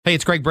Hey,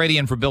 it's Greg Brady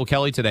in for Bill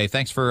Kelly today.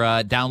 Thanks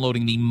for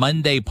downloading the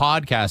Monday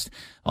podcast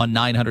on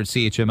 900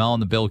 CHML on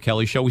the Bill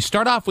Kelly Show. We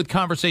start off with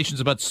conversations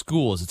about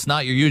schools. It's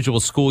not your usual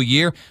school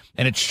year,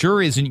 and it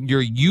sure isn't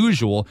your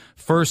usual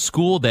first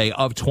school day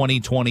of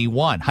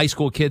 2021. High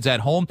school kids at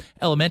home,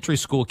 elementary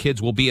school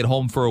kids will be at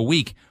home for a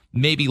week,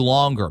 maybe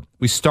longer.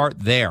 We start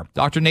there.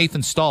 Dr.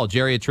 Nathan Stahl,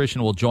 geriatrician,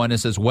 will join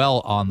us as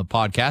well on the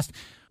podcast.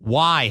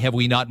 Why have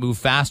we not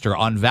moved faster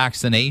on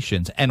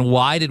vaccinations? And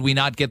why did we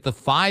not get the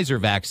Pfizer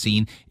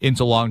vaccine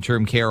into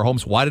long-term care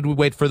homes? Why did we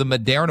wait for the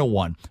Moderna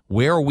one?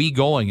 Where are we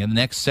going in the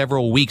next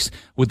several weeks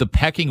with the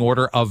pecking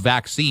order of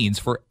vaccines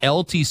for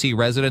LTC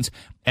residents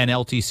and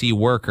LTC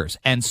workers?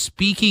 And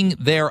speaking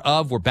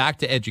thereof, we're back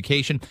to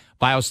education.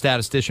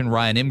 Biostatistician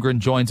Ryan Imgren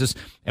joins us,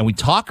 and we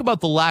talk about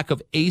the lack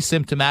of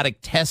asymptomatic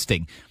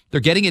testing. They're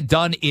getting it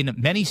done in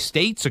many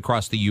states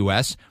across the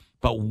U.S.,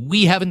 but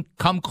we haven't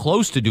come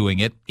close to doing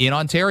it in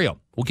Ontario.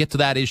 We'll get to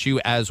that issue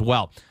as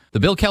well. The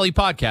Bill Kelly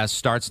podcast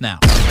starts now.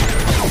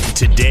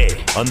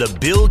 Today on the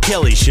Bill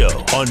Kelly Show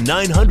on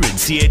 900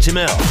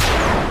 CHML.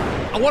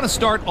 I want to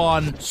start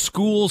on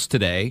schools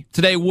today.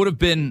 Today would have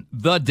been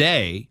the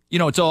day. You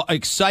know, it's an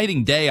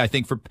exciting day, I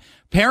think, for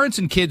parents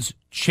and kids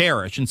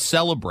cherish and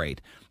celebrate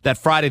that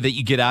Friday that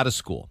you get out of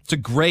school. It's a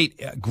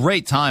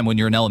great time when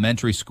you're in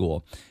elementary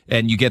school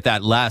and you get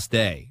that last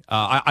day.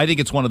 I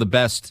think it's one of the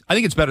best. I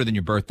think it's better than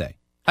your birthday.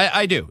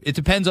 I do. It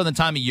depends on the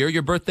time of year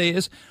your birthday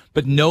is,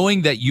 but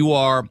knowing that you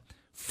are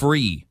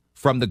free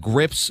from the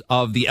grips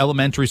of the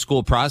elementary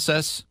school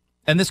process,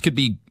 and this could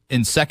be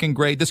in second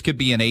grade, this could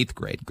be in eighth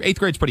grade. Eighth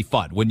grade's pretty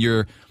fun when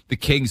you're the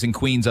kings and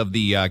queens of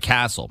the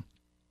castle.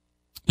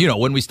 You know,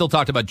 when we still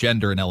talked about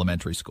gender in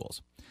elementary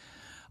schools.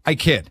 I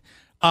kid.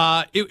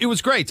 It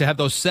was great to have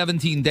those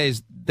 17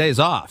 days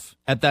off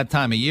at that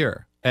time of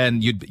year.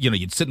 And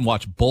you'd sit and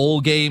watch bowl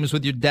games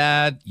with your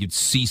dad. You'd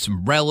see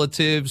some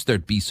relatives.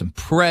 There'd be some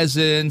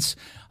presents.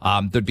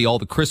 There'd be all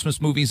the Christmas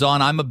movies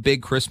on. I'm a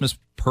big Christmas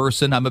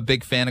person. I'm a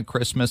big fan of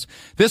Christmas.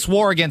 This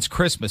war against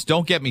Christmas,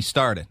 don't get me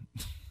started.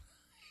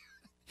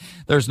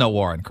 There's no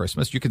war on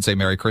Christmas. You can say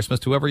Merry Christmas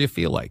to whoever you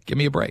feel like. Give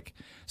me a break.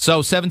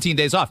 So 17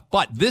 days off.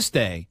 But this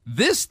day,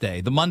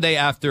 the Monday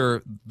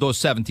after those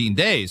 17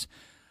 days,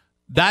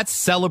 that's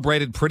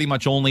celebrated pretty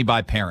much only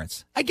by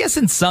parents. I guess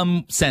in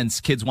some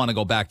sense, kids want to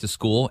go back to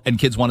school and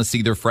kids want to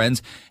see their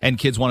friends and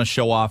kids want to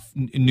show off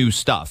new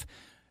stuff.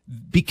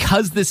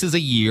 Because this is a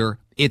year,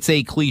 it's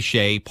a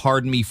cliche,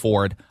 pardon me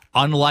for it,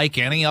 unlike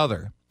any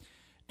other.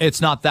 It's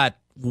not that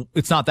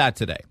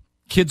today.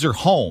 Kids are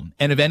home.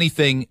 And if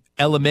anything,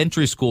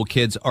 elementary school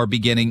kids are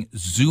beginning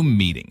Zoom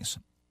meetings.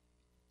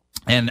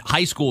 And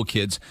high school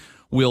kids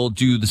will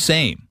do the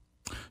same.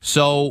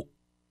 So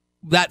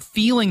that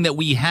feeling that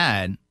we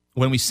had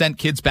when we sent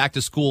kids back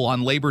to school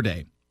on Labor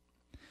Day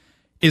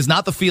is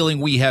not the feeling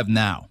we have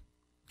now.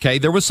 Okay,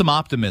 there was some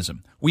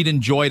optimism. We'd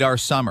enjoyed our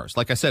summers.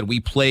 Like I said, we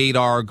played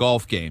our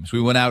golf games. We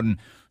went out and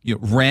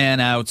ran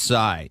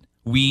outside.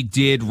 We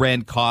did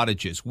rent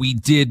cottages. We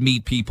did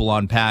meet people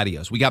on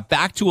patios. We got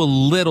back to a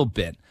little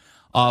bit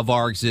of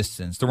our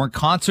existence. There weren't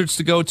concerts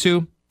to go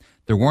to.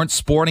 There weren't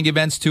sporting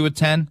events to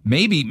attend.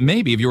 Maybe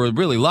if you were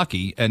really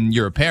lucky and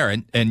you're a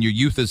parent and your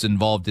youth is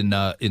involved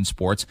in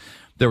sports,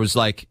 there was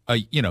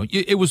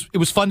it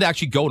was fun to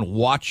actually go and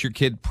watch your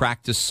kid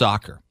practice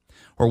soccer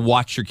or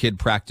watch your kid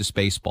practice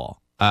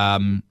baseball.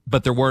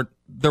 But there weren't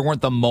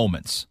the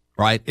moments,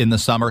 right, in the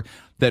summer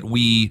that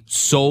we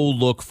so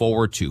look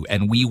forward to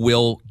and we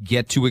will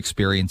get to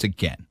experience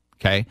again.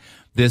 Okay.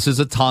 This is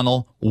a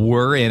tunnel.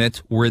 We're in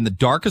it. We're in the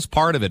darkest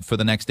part of it for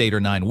the next 8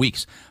 or 9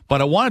 weeks. But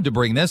I wanted to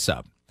bring this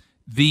up.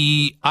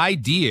 The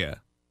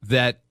idea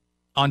that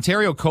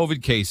Ontario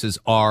COVID cases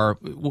are,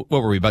 what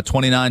were we, about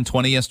 20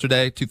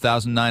 yesterday,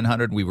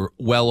 2,900. We were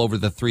well over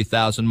the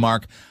 3,000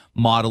 mark.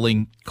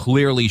 Modeling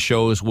clearly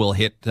shows we'll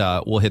hit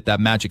that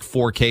magic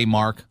 4K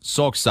mark.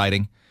 So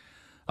exciting.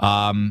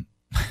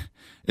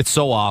 It's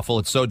so awful.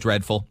 It's so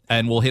dreadful.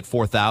 And we'll hit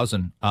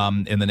 4,000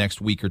 in the next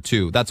week or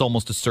two. That's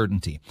almost a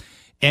certainty.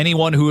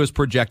 Anyone who has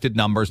projected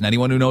numbers and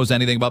anyone who knows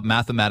anything about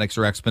mathematics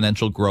or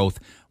exponential growth,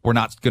 we're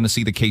not going to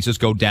see the cases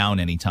go down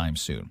anytime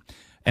soon.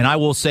 And I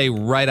will say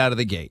right out of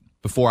the gate,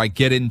 before I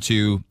get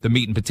into the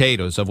meat and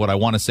potatoes of what I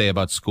want to say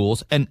about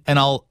schools, and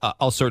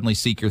I'll certainly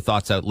seek your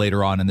thoughts out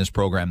later on in this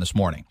program this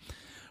morning.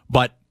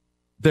 But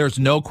there's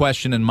no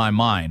question in my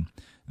mind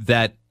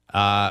that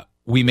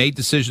we made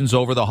decisions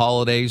over the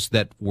holidays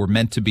that were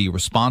meant to be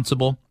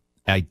responsible.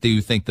 I do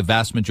think the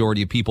vast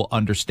majority of people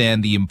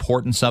understand the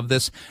importance of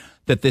this,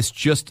 that this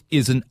just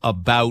isn't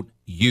about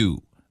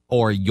you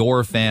or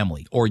your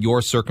family or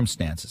your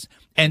circumstances.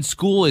 And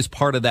school is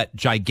part of that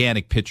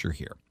gigantic picture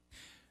here.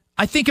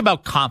 I think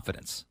about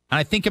confidence, and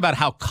I think about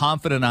how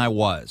confident I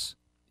was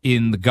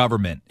in the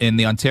government, in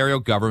the Ontario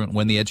government,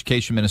 when the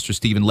Education Minister,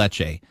 Stephen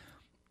Lecce,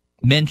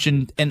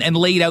 mentioned and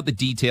laid out the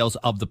details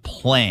of the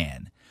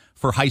plan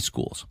for high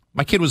schools.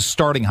 My kid was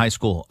starting high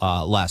school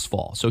last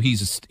fall, so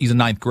he's a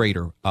ninth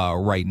grader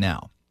right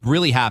now.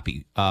 Really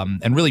happy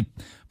and really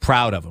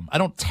proud of him. I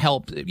don't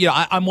tell,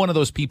 I'm one of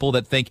those people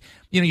that think,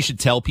 you should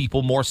tell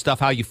people more stuff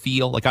how you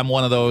feel. Like I'm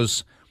one of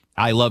those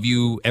I love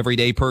you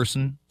everyday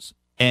person.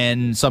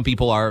 And some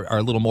people are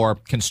a little more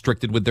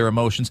constricted with their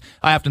emotions.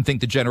 I often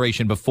think the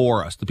generation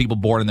before us, the people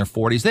born in their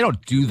 40s, they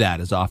don't do that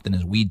as often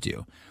as we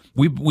do.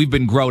 We've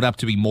been grown up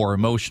to be more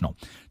emotional.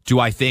 Do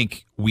I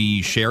think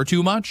we share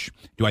too much?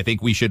 Do I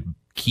think we should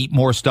keep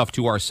more stuff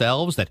to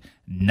ourselves? That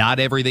not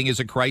everything is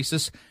a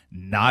crisis,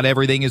 not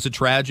everything is a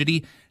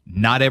tragedy,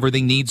 not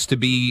everything needs to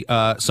be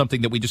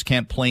something that we just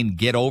can't plain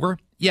get over?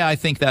 Yeah, I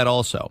think that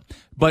also.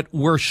 But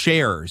we're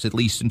sharers, at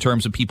least in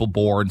terms of people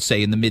born,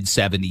 say, in the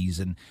mid-'70s,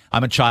 and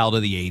I'm a child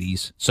of the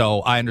 '80s,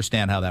 so I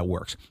understand how that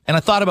works. And I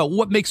thought about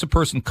what makes a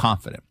person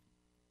confident.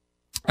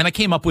 And I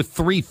came up with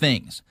 3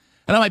 things.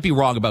 And I might be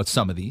wrong about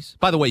some of these.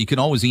 By the way, you can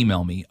always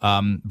email me,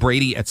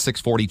 Brady at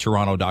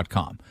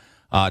 640toronto.com.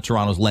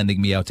 Toronto's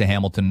lending me out to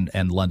Hamilton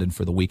and London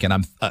for the weekend.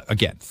 I'm,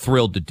 again,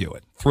 thrilled to do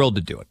it.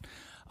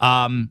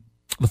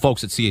 The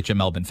folks at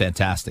CHML have been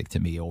fantastic to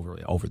me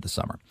over the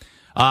summer.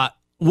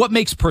 What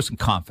makes a person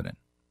confident?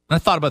 And I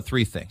thought about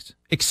 3 things.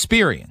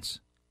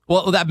 Experience.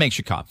 Well, that makes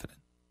you confident,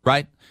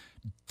 right?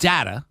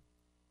 Data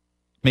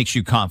makes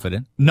you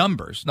confident.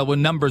 Numbers. Now,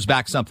 when numbers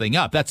back something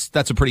up, that's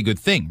a pretty good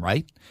thing,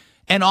 right?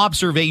 And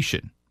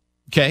observation,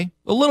 okay?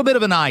 A little bit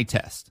of an eye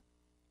test.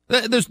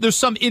 There's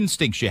some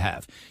instincts you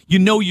have. You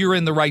know you're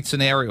in the right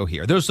scenario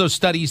here. There's those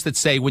studies that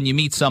say when you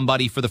meet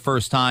somebody for the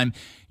first time,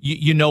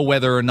 you know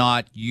whether or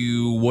not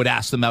you would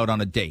ask them out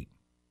on a date.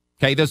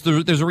 Okay, there's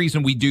a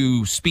reason we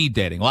do speed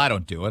dating. Well, I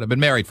don't do it. I've been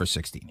married for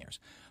 16 years.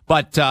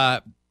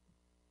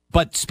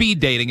 But speed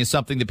dating is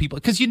something that people,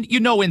 because you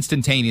know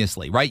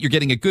instantaneously, right? You're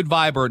getting a good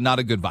vibe or not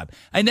a good vibe.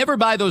 I never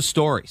buy those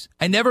stories.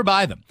 I never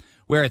buy them.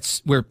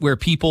 Where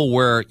people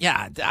were,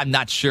 yeah, I'm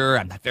not sure,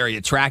 I'm not very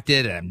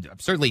attracted, and I'm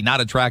certainly not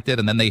attracted,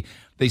 and then they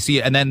see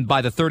it, and then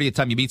by the 30th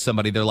time you meet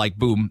somebody, they're like,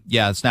 boom,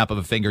 yeah, snap of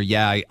a finger,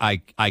 yeah,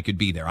 I could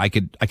be there, I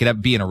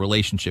could be in a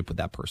relationship with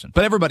that person.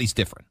 But everybody's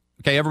different,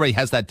 okay? Everybody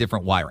has that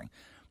different wiring.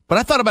 But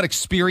I thought about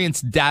experience,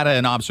 data,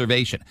 and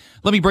observation.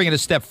 Let me bring it a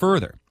step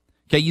further.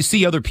 Okay, you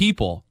see other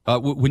people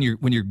when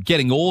you're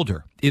getting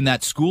older in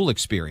that school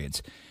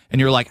experience, and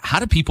you're like, how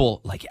do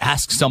people like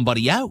ask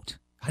somebody out?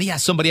 How do you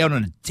ask somebody out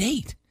on a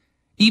date?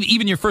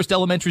 Even your first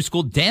elementary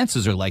school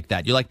dances are like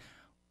that. You're like,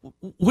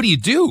 what do you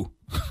do?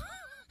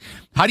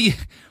 How do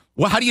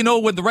you know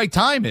when the right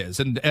time is?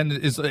 And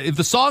if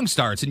the song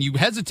starts and you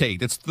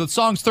hesitate, the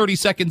song's 30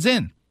 seconds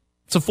in.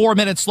 It's a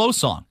 4-minute slow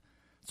song.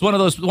 It's one of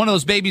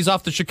those babies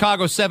off the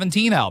Chicago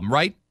 17 album,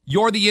 right?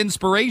 You're the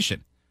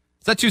inspiration.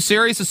 Is that too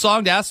serious a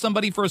song to ask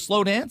somebody for a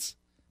slow dance?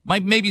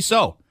 Maybe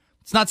so.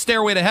 It's not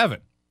Stairway to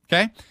Heaven.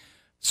 Okay,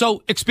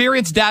 so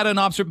experience, data, and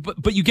observe,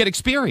 but you get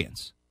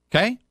experience.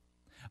 Okay.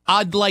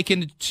 I'd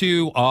liken it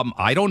to,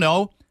 I don't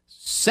know,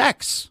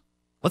 sex.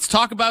 Let's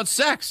talk about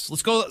sex.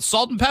 Let's go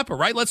salt and pepper,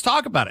 right? Let's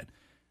talk about it.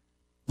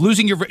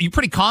 You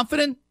pretty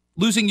confident?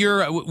 When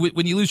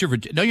you lose your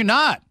virginity? No, you're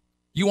not.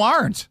 You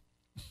aren't.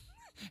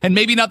 And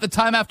maybe not the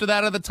time after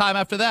that or the time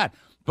after that.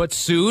 But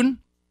soon,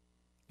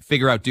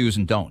 figure out do's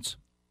and don'ts.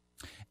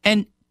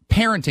 And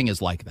parenting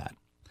is like that.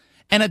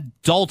 And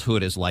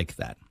adulthood is like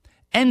that.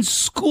 And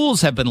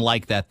schools have been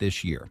like that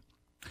this year.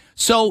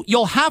 So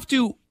you'll have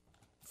to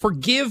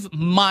forgive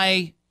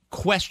my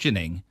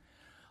questioning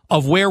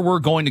of where we're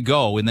going to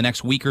go in the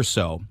next week or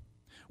so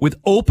with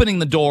opening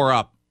the door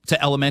up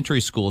to elementary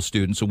school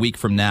students a week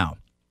from now.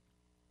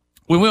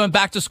 When we went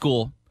back to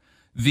school,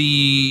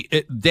 the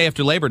day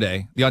after Labor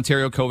Day, the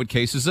Ontario COVID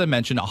cases, as I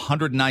mentioned,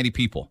 190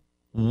 people.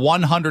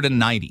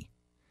 190.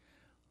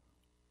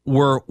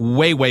 We're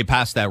way, way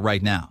past that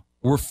right now.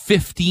 We're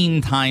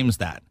 15 times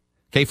that.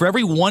 Okay, for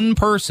every one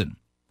person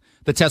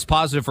that tests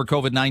positive for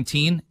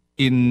COVID-19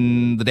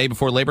 in the day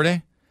before Labor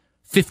Day,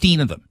 15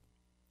 of them.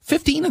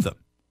 15 of them.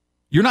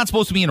 You're not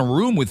supposed to be in a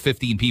room with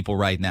 15 people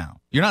right now.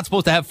 You're not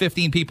supposed to have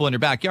 15 people in your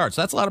backyard.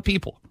 So that's a lot of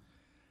people.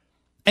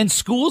 And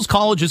schools,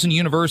 colleges, and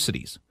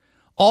universities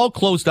all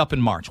closed up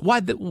in March.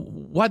 Why'd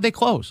they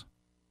close?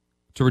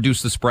 To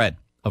reduce the spread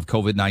of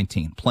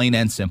COVID-19. Plain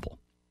and simple.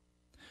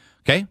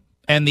 Okay?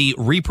 And the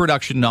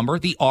reproduction number,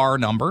 the R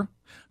number,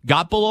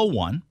 got below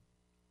 1.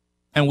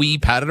 And we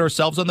patted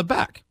ourselves on the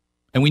back.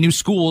 And we knew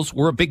schools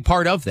were a big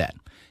part of that.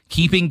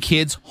 Keeping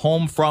kids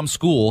home from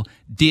school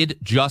did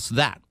just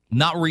that,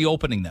 not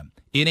reopening them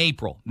in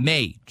April,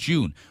 May,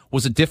 June.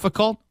 Was it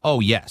difficult? Oh,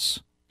 yes.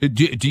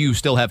 Do you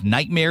still have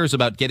nightmares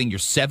about getting your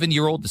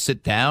 7-year-old to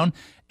sit down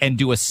and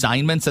do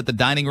assignments at the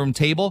dining room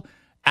table?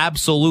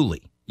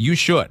 Absolutely. You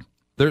should.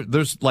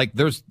 There's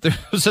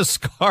a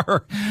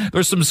scar.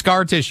 There's some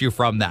scar tissue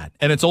from that,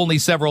 and it's only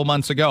several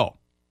months ago.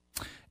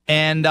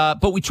 And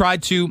but we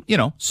tried to,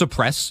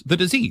 suppress the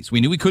disease. We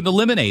knew we couldn't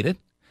eliminate it.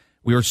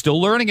 We were still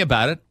learning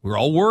about it. We were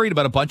all worried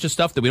about a bunch of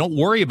stuff that we don't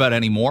worry about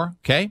anymore,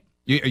 okay?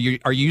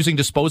 Are you using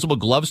disposable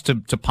gloves to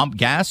pump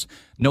gas?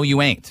 No,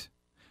 you ain't.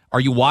 Are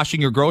you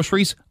washing your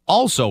groceries?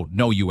 Also,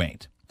 no, you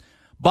ain't.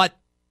 But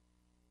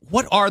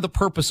what are the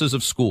purposes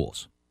of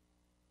schools?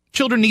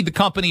 Children need the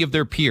company of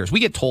their peers. We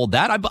get told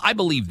that. I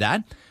believe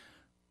that.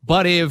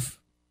 But if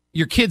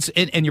your kids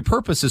and your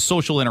purpose is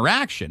social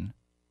interaction,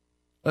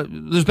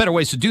 there's better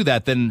ways to do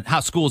that than how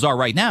schools are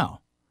right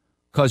now.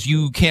 because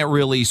you can't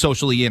really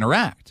socially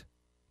interact.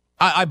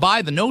 I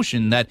buy the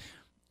notion that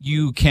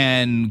you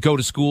can go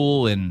to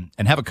school and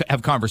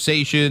have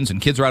conversations,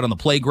 and kids are out on the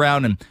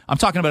playground. And I'm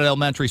talking about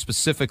elementary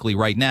specifically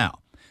right now,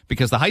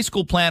 because the high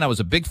school plan I was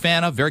a big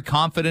fan of, very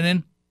confident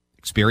in.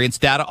 Experience,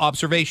 data,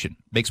 observation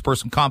makes a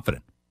person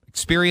confident.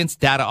 Experience,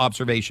 data,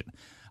 observation.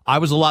 I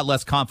was a lot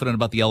less confident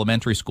about the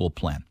elementary school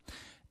plan.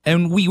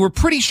 And we were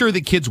pretty sure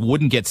that kids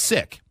wouldn't get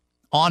sick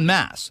en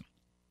masse.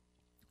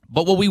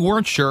 But what we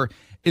weren't sure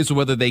is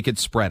whether they could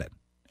spread it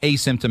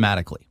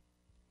asymptomatically.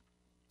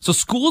 So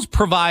schools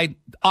provide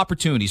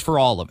opportunities for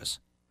all of us,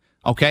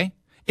 okay?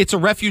 It's a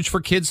refuge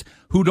for kids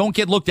who don't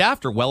get looked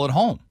after well at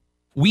home.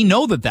 We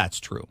know that that's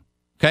true,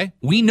 okay?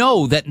 We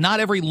know that not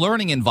every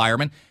learning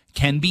environment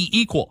can be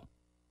equal.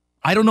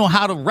 I don't know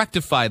how to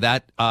rectify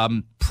that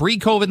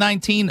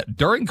pre-COVID-19,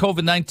 during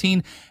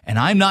COVID-19, and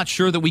I'm not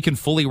sure that we can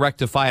fully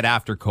rectify it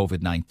after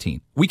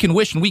COVID-19. We can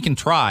wish and we can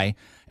try,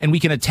 and we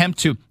can attempt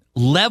to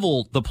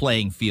level the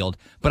playing field,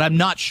 but I'm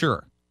not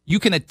sure. You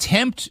can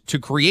attempt to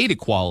create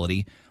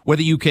equality.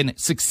 Whether you can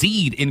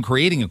succeed in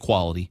creating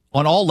equality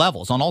on all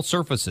levels, on all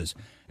surfaces,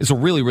 is a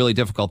really, really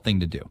difficult thing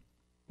to do,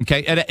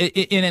 okay,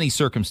 in any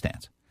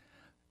circumstance.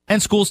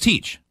 And schools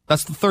teach.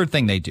 That's the third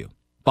thing they do.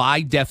 By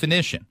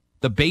definition,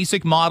 the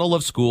basic model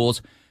of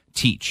schools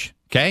teach,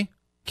 okay?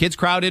 Kids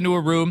crowd into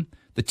a room,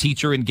 the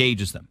teacher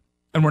engages them.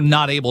 And we're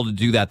not able to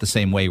do that the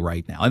same way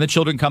right now. And the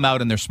children come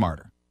out and they're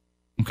smarter,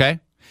 okay?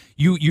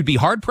 You'd be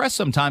hard-pressed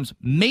sometimes,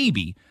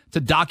 maybe, to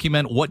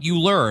document what you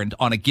learned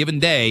on a given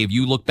day if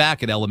you look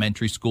back at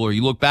elementary school or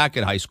you look back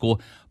at high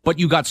school, but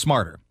you got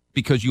smarter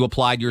because you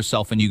applied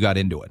yourself and you got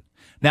into it.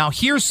 Now,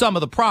 here's some of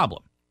the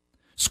problem.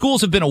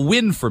 Schools have been a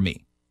win for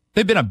me.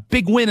 They've been a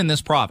big win in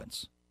this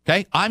province,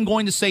 okay? I'm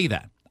going to say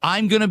that.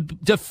 I'm going to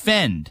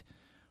defend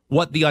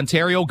what the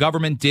Ontario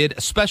government did,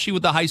 especially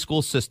with the high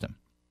school system.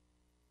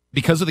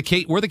 Because of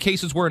where the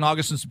cases were in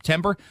August and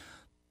September,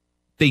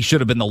 they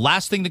should have been the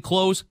last thing to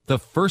close, the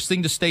first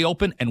thing to stay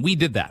open, and we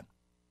did that.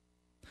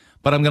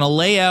 But I'm going to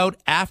lay out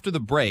after the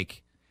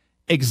break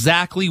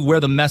exactly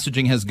where the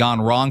messaging has gone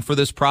wrong for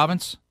this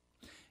province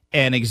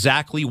and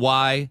exactly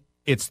why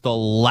it's the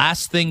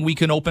last thing we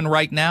can open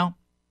right now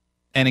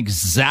and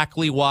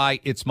exactly why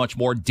it's much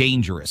more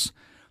dangerous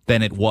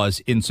than it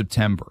was in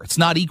September. It's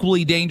not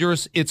equally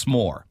dangerous. It's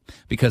more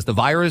because the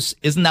virus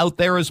isn't out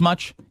there as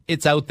much.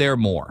 It's out there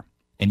more.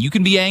 And you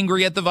can be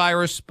angry at the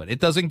virus, but it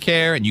doesn't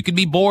care. And you can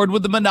be bored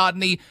with the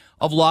monotony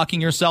of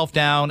locking yourself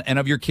down and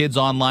of your kids'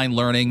 online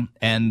learning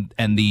and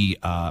the,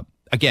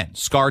 again,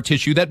 scar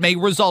tissue that may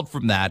result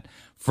from that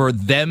for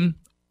them,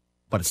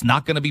 but it's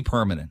not going to be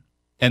permanent.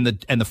 And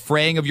the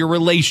fraying of your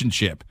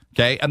relationship,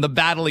 okay, and the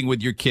battling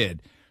with your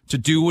kid to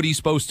do what he's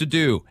supposed to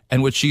do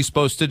and what she's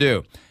supposed to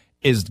do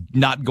is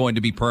not going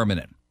to be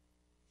permanent.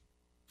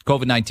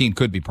 COVID-19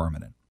 could be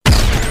permanent.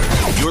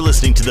 You're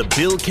listening to the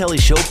Bill Kelly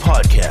Show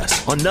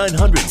podcast on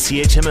 900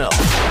 CHML.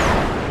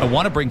 I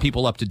want to bring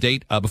people up to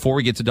date before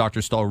we get to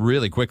Dr. Stahl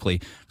really quickly,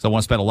 because I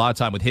want to spend a lot of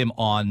time with him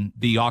on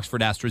the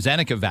Oxford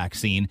AstraZeneca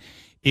vaccine.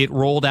 It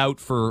rolled out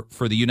for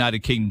the United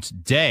Kingdom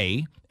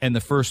today, and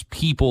the first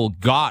people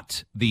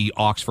got the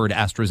Oxford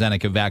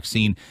AstraZeneca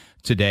vaccine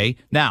today.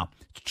 Now,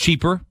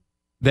 cheaper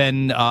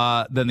than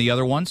the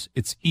other ones.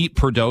 It's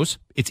per dose.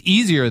 It's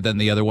easier than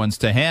the other ones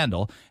to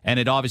handle, and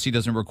it obviously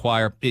doesn't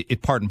require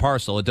it part and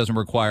parcel. It doesn't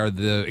require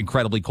the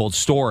incredibly cold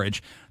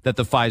storage that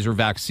the Pfizer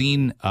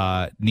vaccine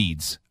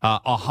needs.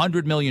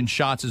 100 million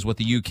shots is what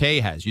the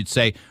UK has. You'd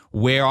say,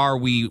 where are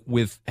we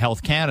with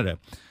Health Canada?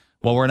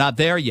 Well, we're not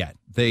there yet.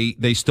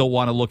 They still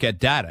want to look at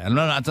data. And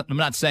I'm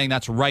not saying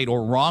that's right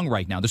or wrong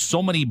right now. There's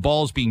so many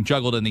balls being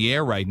juggled in the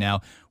air right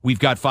now. We've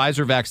got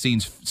Pfizer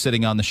vaccines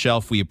sitting on the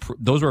shelf.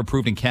 Those were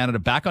approved in Canada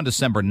back on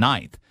December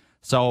 9th.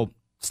 So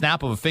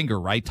snap of a finger,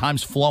 right?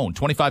 Time's flown,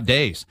 25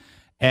 days.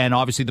 And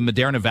obviously the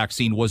Moderna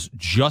vaccine was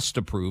just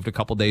approved a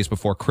couple days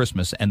before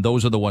Christmas. And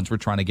those are the ones we're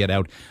trying to get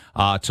out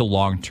to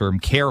long-term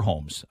care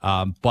homes.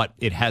 But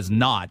it has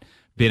not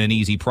been an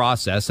easy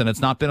process, and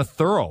it's not been a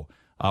thorough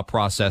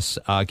process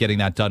getting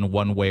that done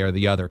one way or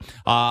the other.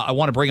 I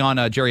want to bring on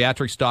a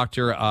geriatrics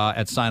doctor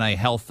at Sinai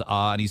Health,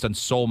 and he's done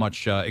so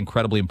much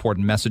incredibly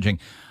important messaging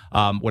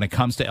when it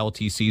comes to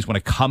LTCs, when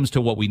it comes to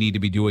what we need to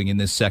be doing in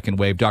this second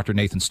wave. Dr.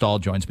 Nathan Stahl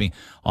joins me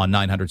on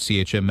 900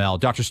 CHML.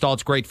 Dr. Stahl,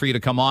 it's great for you to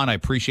come on. I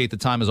appreciate the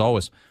time as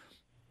always.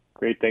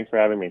 Great. Thanks for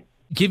having me.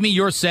 Give me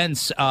your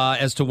sense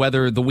as to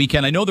whether the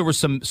weekend, I know there were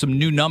some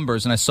new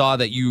numbers, and I saw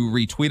that you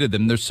retweeted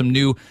them. There's some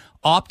new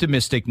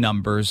optimistic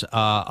numbers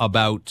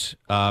about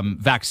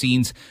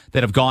vaccines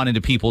that have gone into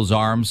people's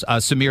arms.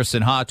 Samir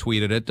Sinha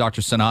tweeted it.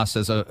 Dr. Sinha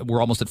says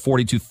we're almost at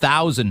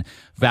 42,000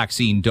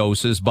 vaccine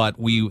doses, but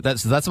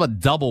that's about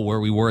double where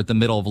we were at the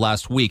middle of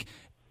last week.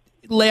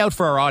 Lay out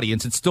for our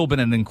audience, it's still been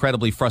an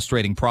incredibly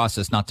frustrating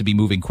process not to be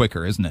moving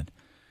quicker, isn't it?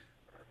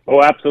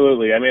 Oh,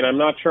 absolutely. I mean, I'm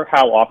not sure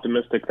how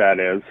optimistic that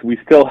is. We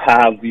still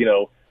have,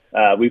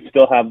 we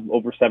still have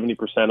over 70%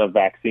 of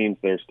vaccines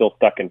that are still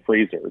stuck in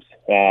freezers.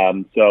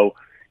 So,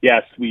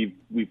 yes, we've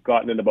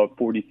gotten in about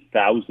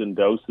 40,000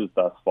 doses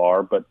thus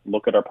far, but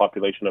look at our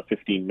population of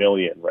 15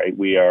 million, right?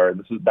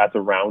 That's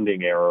a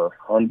rounding error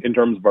in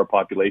terms of our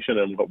population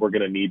and what we're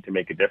going to need to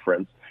make a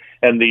difference.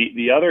 And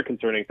the other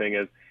concerning thing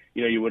is,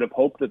 you would have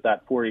hoped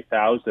that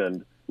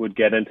 40,000 would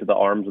get into the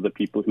arms of the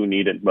people who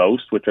need it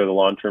most, which are the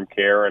long-term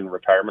care and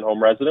retirement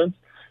home residents.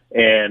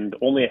 And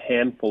only a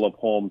handful of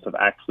homes have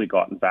actually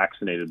gotten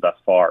vaccinated thus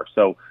far.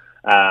 So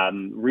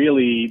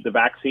really, the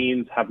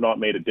vaccines have not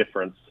made a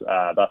difference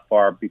thus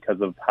far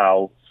because of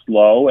how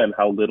slow and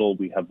how little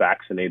we have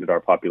vaccinated our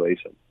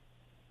population.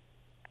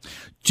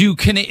 Do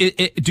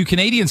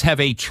Canadians have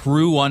a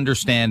true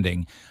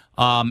understanding?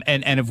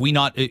 And have we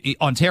not,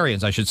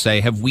 Ontarians, I should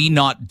say, have we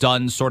not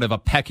done sort of a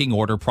pecking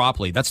order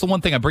properly? That's the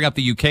one thing I bring up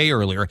the UK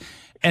earlier.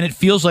 And it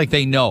feels like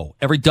they know.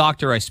 Every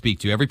doctor I speak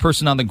to, every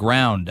person on the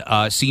ground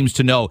seems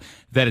to know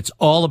that it's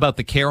all about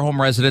the care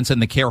home residents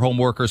and the care home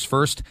workers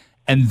first,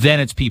 and then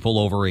it's people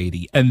over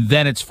 80, and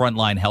then it's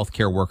frontline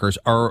healthcare workers.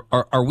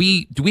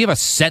 Do we have a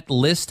set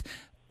list,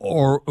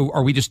 or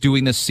are we just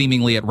doing this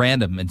seemingly at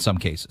random in some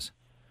cases?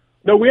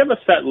 No, we have a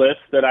set list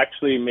that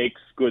actually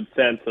makes good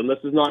sense, and this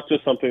is not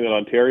just something that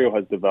Ontario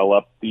has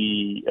developed.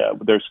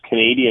 There's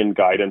Canadian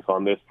guidance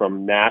on this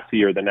from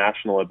NACI, or the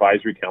National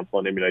Advisory Council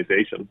on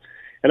Immunization.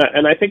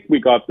 And I think we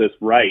got this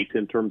right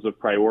in terms of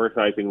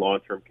prioritizing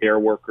long-term care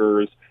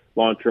workers,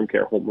 long-term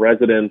care home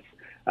residents,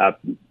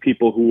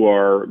 people who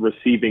are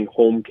receiving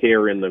home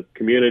care in the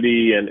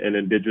community and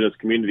Indigenous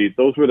communities.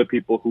 Those were the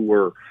people who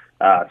were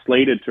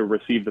slated to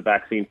receive the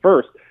vaccine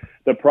first.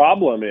 The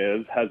problem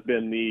has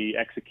been the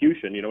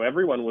execution.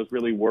 Everyone was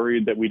really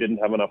worried that we didn't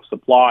have enough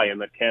supply and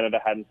that Canada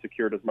hadn't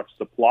secured as much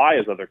supply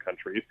as other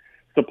countries.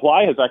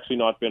 Supply has actually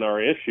not been our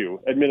issue.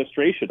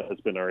 Administration has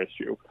been our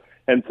issue.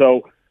 And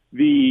so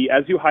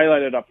as you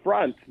highlighted up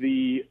front,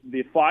 the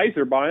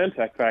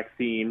Pfizer-BioNTech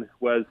vaccine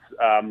was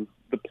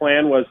the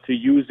plan was to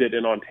use it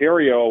in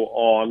Ontario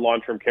on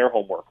long-term care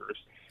home workers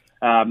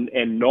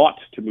and not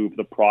to move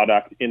the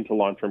product into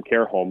long-term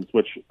care homes,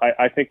 which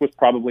I think was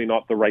probably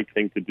not the right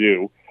thing to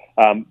do.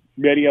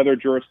 Many other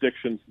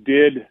jurisdictions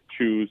did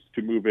choose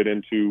to move it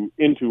into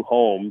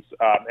homes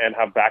and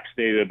have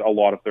vaccinated a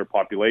lot of their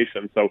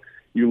population. So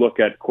you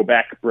look at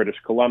Quebec, British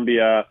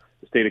Columbia,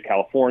 the state of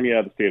California,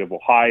 the state of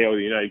Ohio,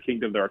 the United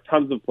Kingdom. There are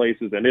tons of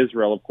places, and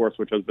Israel, of course,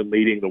 which has been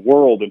leading the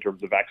world in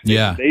terms of vaccination.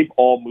 Yeah. They've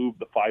all moved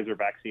the Pfizer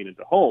vaccine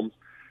into homes.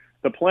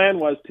 The plan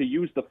was to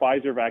use the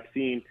Pfizer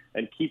vaccine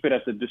and keep it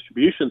at the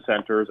distribution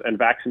centers and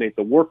vaccinate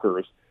the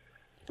workers.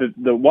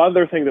 The one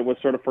other thing that was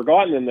sort of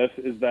forgotten in this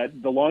is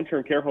that the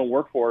long-term care home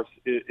workforce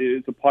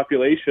is a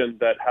population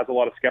that has a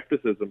lot of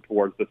skepticism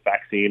towards this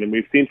vaccine. And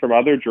we've seen from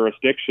other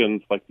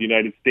jurisdictions like the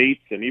United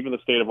States and even the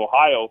state of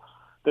Ohio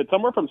that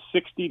somewhere from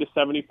 60 to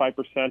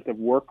 75% of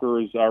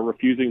workers are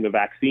refusing the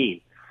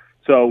vaccine.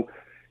 So,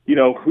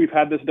 we've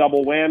had this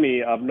double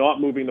whammy of not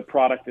moving the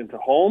product into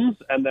homes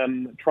and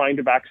then trying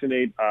to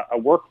vaccinate a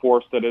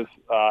workforce that is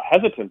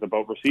hesitant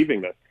about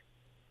receiving this.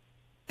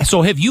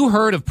 So have you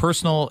heard of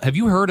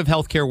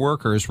healthcare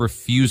workers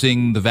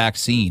refusing the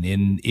vaccine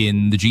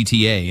in the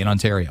GTA in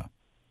Ontario?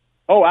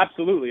 Oh,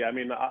 absolutely. I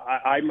mean,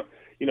 I'm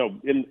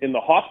in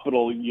the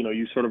hospital,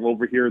 you sort of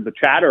overhear the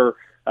chatter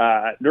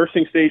at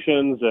nursing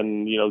stations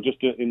and,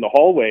 just in the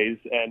hallways.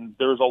 And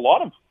there's a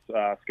lot of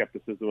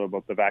skepticism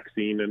about the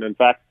vaccine. And in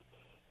fact,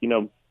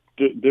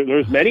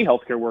 there's many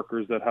healthcare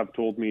workers that have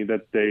told me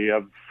that they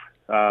have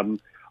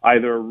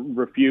either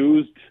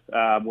refused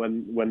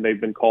when they've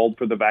been called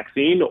for the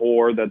vaccine,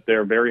 or that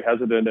they're very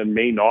hesitant and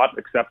may not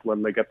accept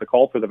when they get the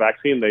call for the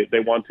vaccine. They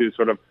want to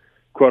sort of,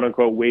 quote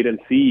unquote, wait and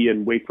see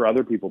and wait for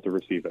other people to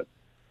receive it.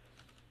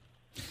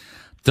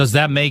 Does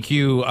that make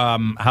you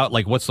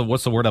what's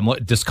the word?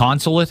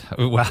 Disconsolate?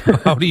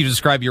 How do you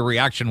describe your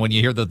reaction when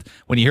you hear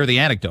the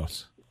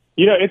anecdotes?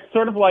 It's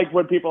sort of like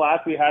when people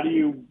ask me, how do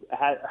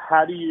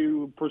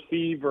you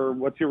perceive, or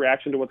what's your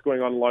reaction to what's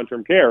going on in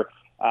long-term care?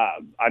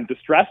 I'm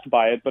distressed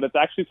by it, but it's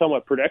actually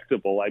somewhat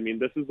predictable. I mean,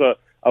 this is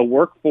a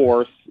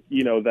workforce,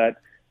 that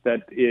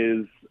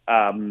is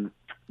 40%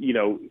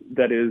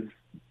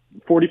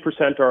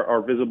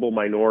 are visible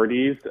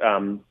minorities.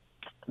 The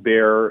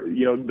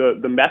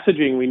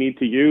messaging we need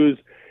to use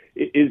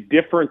is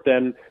different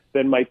than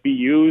might be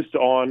used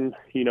on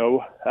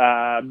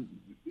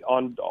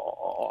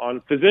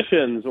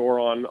physicians or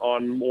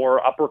on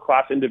more upper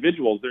class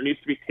individuals. There needs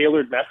to be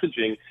tailored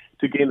messaging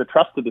to gain the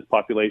trust of this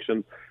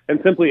population, and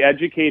simply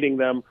educating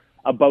them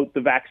about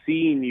the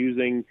vaccine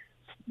using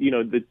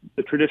the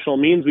traditional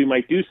means we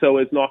might do so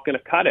is not going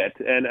to cut it.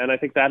 And I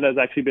think that has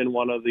actually been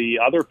one of the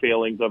other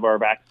failings of our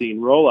vaccine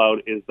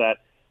rollout, is that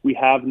we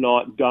have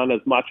not done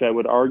as much, I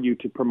would argue,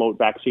 to promote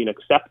vaccine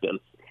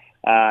acceptance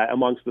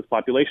amongst this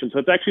population. So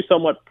it's actually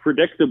somewhat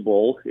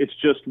predictable. It's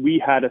just we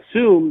had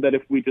assumed that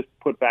if we just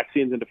put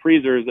vaccines into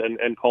freezers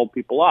and called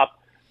people up,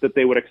 that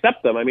they would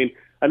accept them. I mean,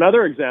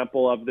 another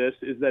example of this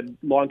is that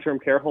long-term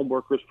care home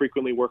workers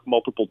frequently work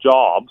multiple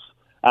jobs,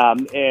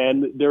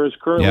 and there is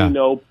currently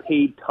no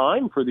paid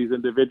time for these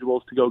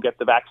individuals to go get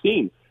the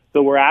vaccine.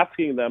 So we're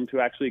asking them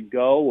to actually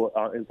go,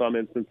 in some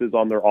instances,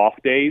 on their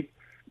off days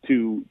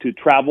to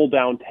travel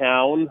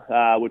downtown,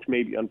 which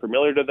may be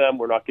unfamiliar to them.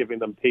 We're not giving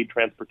them paid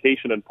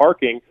transportation and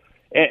parking.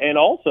 And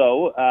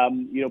also,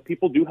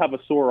 people do have a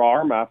sore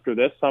arm after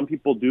this. Some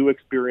people do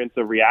experience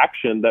a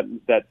reaction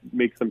that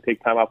makes them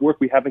take time off work.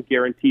 We haven't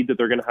guaranteed that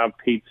they're going to have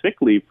paid sick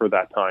leave for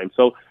that time.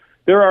 So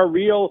there are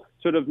real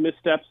sort of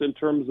missteps in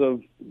terms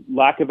of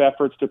lack of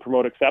efforts to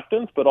promote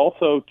acceptance, but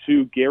also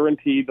to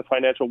guarantee the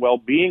financial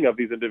well-being of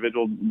these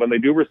individuals when they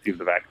do receive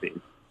the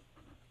vaccine.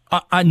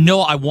 I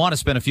know I want to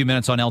spend a few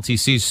minutes on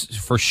LTCs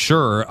for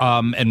sure,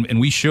 and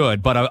we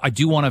should, but I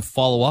do want to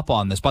follow up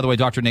on this. By the way,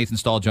 Dr. Nathan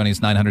Stahl joining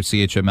us, 900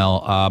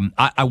 CHML.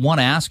 I want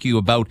to ask you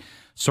about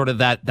sort of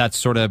that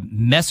sort of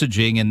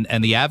messaging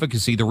and the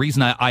advocacy. The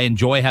reason I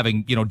enjoy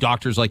having,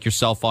 doctors like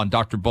yourself on,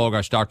 Dr.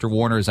 Bogosh, Dr.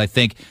 Warner, is I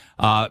think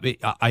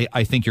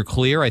you're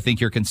clear, I think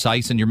you're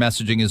concise, and your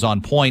messaging is on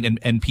point,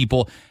 and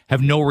people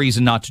have no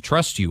reason not to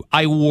trust you.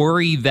 I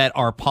worry that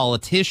our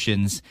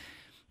politicians,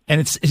 and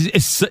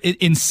it's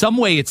in some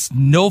way it's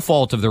no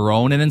fault of their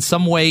own, and in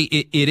some way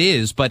it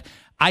is, but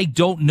I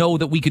don't know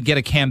that we could get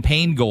a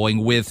campaign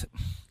going with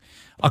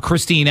a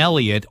Christine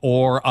Elliott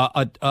or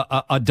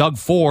a Doug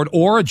Ford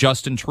or a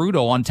Justin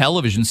Trudeau on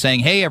television saying,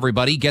 hey,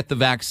 everybody, get the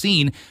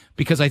vaccine,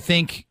 because I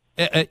think,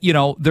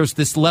 there's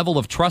this level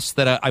of trust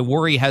that I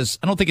worry I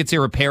don't think it's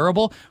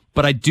irreparable,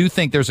 but I do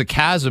think there's a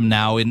chasm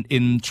now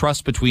in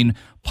trust between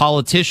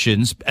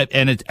politicians.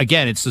 And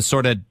it's the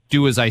sort of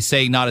do as I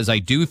say, not as I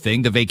do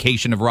thing. The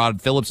vacation of Rod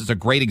Phillips is a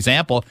great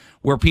example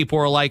where people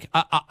are like,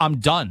 I'm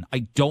done.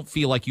 I don't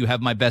feel like you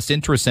have my best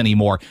interests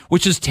anymore,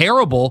 which is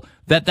terrible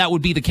that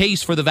would be the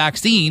case for the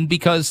vaccine,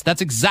 because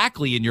that's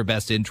exactly in your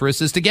best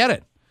interest is to get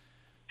it.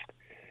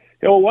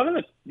 Yeah, well, one of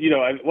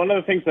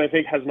the things that I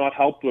think has not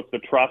helped with the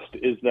trust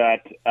is that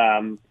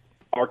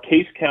our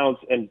case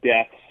counts and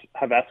deaths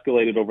have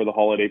escalated over the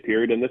holiday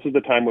period, and this is the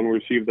time when we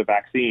receive the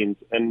vaccines.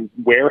 And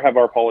where have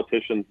our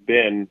politicians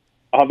been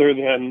other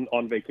than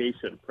on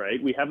vacation,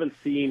 right? We haven't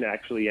seen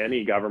actually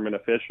any government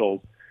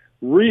officials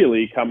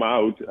really come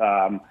out.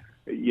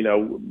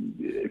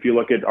 If you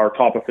look at our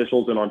top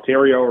officials in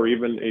Ontario or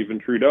even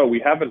Trudeau, we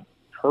haven't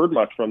heard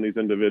much from these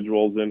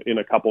individuals in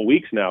a couple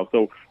weeks now.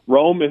 So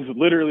Rome is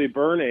literally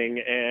burning,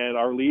 and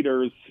our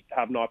leaders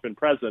have not been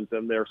present,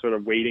 and they're sort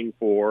of waiting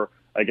for,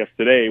 I guess,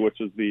 today, which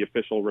is the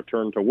official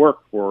return to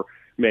work for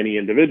many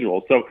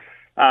individuals. So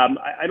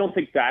I don't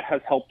think that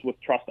has helped with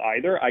trust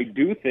either. I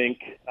do think,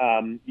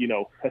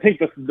 I think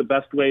this is the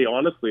best way,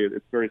 honestly,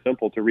 it's very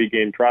simple, to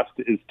regain trust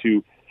is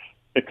to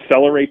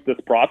accelerate this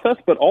process.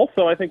 But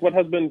also, I think what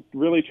has been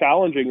really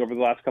challenging over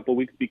the last couple of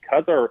weeks,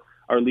 because our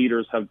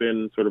leaders have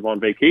been sort of on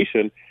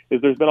vacation,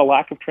 is there's been a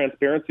lack of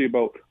transparency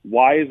about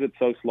why is it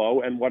so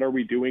slow and what are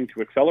we doing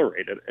to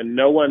accelerate it. And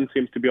no one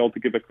seems to be able to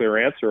give a clear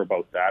answer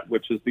about that,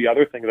 which is the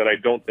other thing that I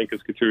don't think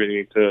is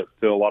contributing to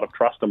a lot of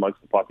trust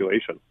amongst the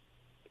population.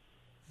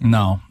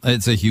 No,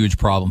 it's a huge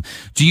problem.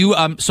 Do you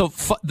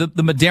the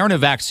Moderna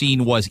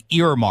vaccine was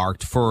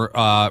earmarked for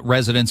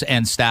residents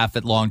and staff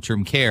at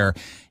long-term care.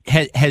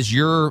 Has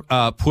your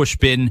push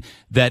been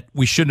that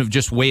we shouldn't have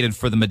just waited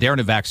for the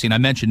Moderna vaccine? I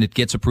mentioned it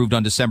gets approved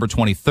on December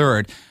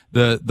 23rd.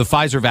 The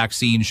Pfizer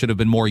vaccine should have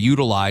been more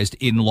utilized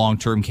in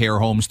long-term care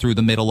homes through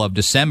the middle of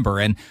December.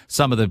 And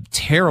some of the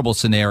terrible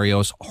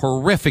scenarios,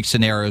 horrific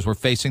scenarios we're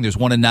facing. There's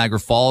one in Niagara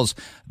Falls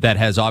that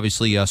has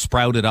obviously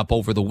sprouted up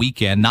over the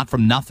weekend, not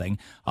from nothing.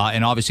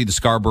 And obviously the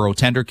Scarborough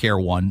Tender Care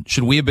one.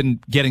 Should we have been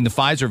getting the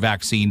Pfizer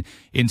vaccine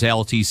into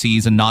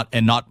LTCs and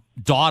not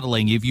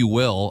dawdling, if you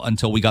will,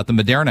 until we got the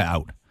Moderna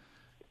out?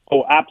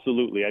 Oh,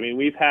 absolutely. I mean,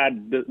 we've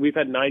had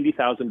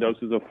 90,000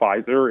 doses of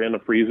Pfizer in a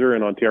freezer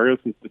in Ontario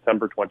since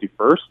December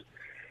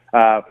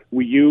 21st.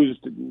 We used,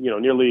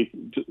 nearly,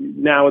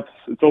 now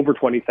it's over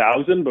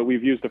 20,000, but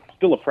we've used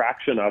still a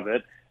fraction of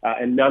it,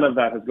 and none of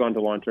that has gone to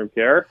long-term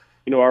care.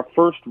 Our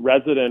first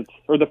resident,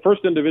 or the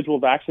first individual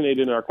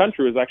vaccinated in our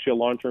country, was actually a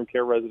long-term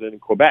care resident in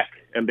Quebec,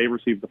 and they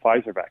received the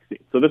Pfizer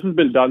vaccine. So this has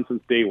been done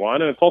since day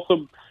one, and it's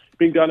also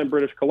being done in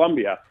British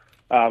Columbia.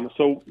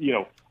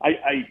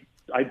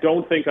 I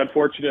don't think,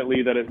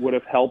 unfortunately, that it would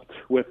have helped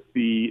with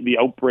the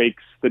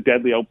outbreaks, the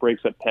deadly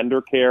outbreaks at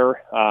Tender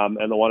Care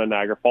and the one in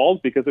Niagara Falls,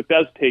 because it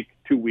does take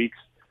 2 weeks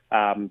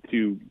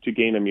to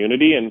gain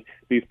immunity, and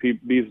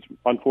these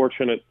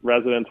unfortunate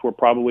residents were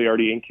probably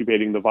already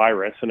incubating the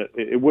virus, and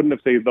it wouldn't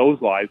have saved those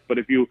lives. But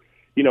if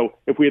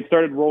we had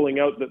started rolling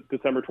out the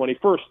December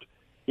 21st,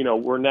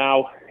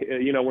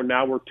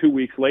 we're 2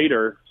 weeks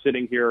later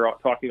sitting here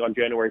talking on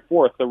January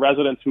 4th. The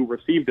residents who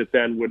received it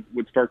then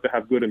would start to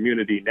have good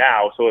immunity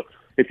now. So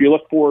if you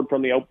look forward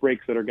from the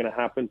outbreaks that are going to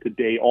happen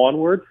today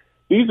onward,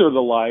 these are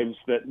the lives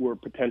that were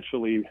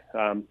potentially,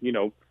 the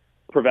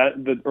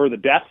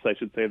deaths, I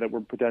should say, that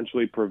were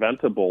potentially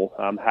preventable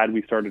had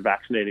we started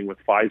vaccinating with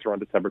Pfizer on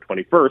December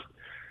 21st.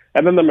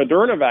 And then the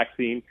Moderna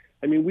vaccine,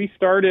 I mean, we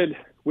started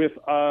with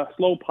a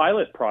slow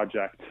pilot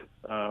project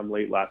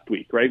late last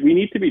week, right? We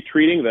need to be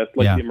treating this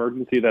like the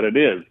emergency that it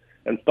is,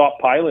 and stop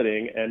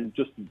piloting and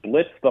just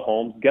blitz the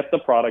homes, get the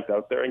product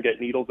out there, and get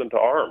needles into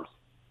arms.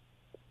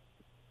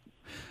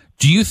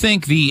 Do you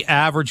think the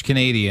average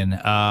Canadian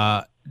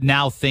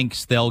now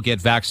thinks they'll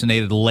get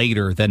vaccinated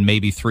later than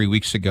maybe 3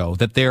 weeks ago,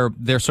 that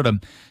their sort of,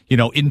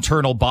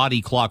 internal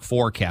body clock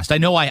forecast. I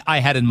know I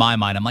had in my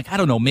mind, I'm like, I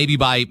don't know, maybe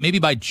by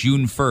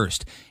June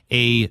 1st,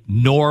 a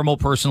normal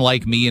person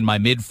like me in my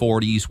mid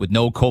 40s with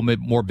no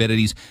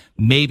comorbidities,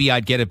 maybe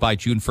I'd get it by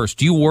June 1st.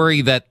 Do you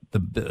worry that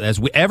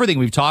everything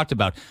we've talked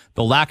about,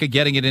 the lack of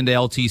getting it into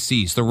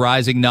LTCs, the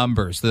rising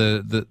numbers,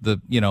 the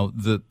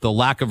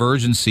lack of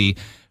urgency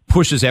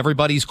pushes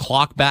everybody's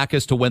clock back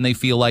as to when they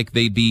feel like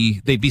they'd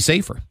be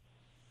safer?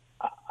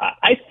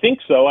 I think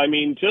so. I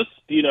mean,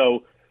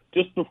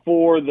 just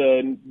before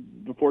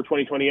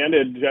 2020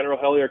 ended, General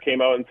Hillier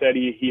came out and said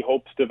he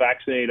hopes to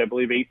vaccinate, I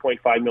believe,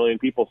 8.5 million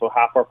people, so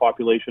half our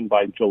population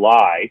by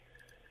July.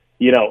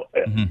 There's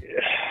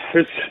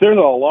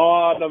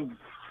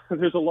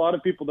a lot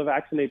of people to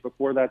vaccinate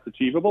before that's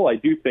achievable. I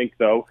do think,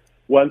 though,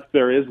 once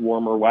there is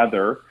warmer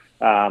weather,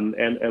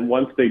 and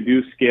once they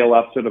do scale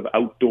up sort of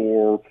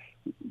outdoor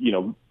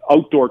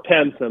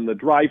tents and the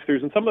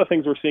drive-throughs and some of the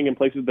things we're seeing in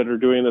places that are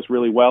doing this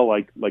really well,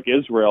 like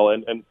Israel,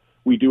 and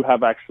we do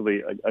have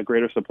actually a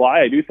greater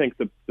supply. I do think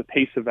the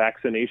pace of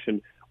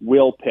vaccination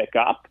will pick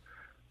up.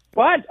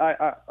 But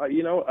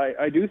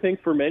I do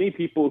think for many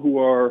people who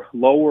are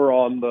lower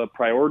on the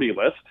priority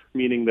list,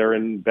 meaning they're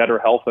in better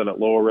health and at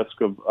lower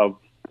risk of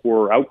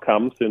poor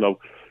outcomes,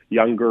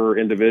 younger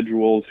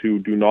individuals who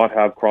do not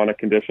have chronic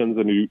conditions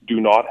and who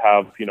do not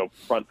have,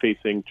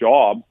 front-facing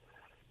jobs,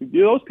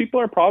 those people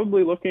are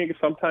probably looking at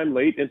sometime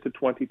late into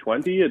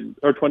 2020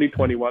 or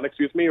 2021,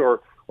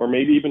 or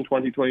maybe even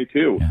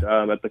 2022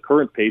 at the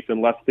current pace,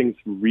 unless things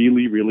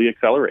really, really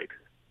accelerate.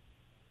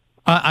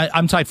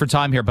 I'm tight for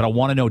time here, but I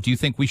want to know, do you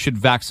think we should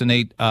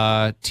vaccinate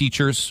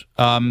teachers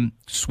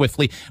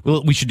swiftly?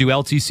 We should do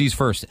LTCs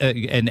first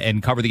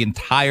and cover the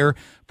entire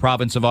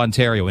province of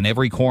Ontario in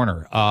every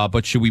corner.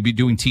 But should we be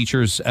doing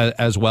teachers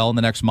as well in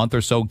the next month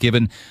or so,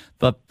 given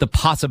the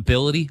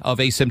possibility of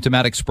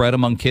asymptomatic spread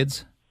among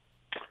kids?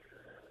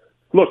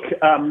 Look,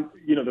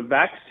 the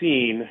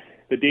vaccine,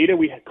 the data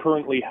we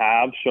currently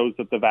have shows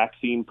that the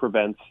vaccine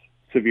prevents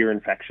severe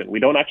infection. We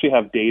don't actually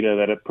have data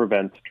that it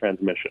prevents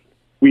transmission.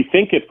 We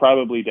think it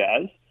probably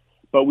does,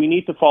 but we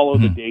need to follow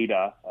the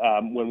data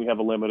when we have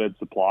a limited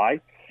supply.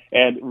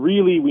 And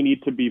really, we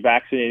need to be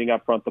vaccinating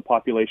up front the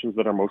populations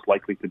that are most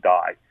likely to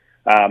die.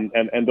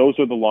 And those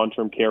are the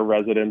long-term care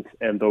residents,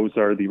 and those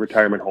are the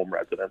retirement home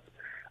residents.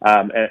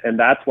 And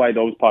that's why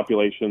those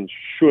populations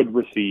should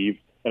receive,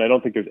 and I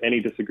don't think there's any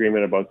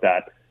disagreement about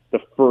that, the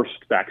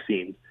first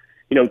vaccine.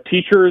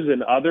 Teachers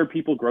and other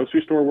people,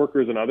 grocery store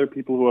workers and other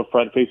people who have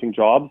front-facing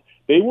jobs,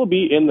 they will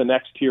be in the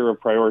next tier of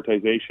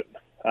prioritization.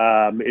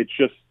 It's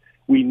just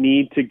we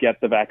need to get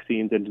the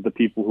vaccines into the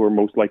people who are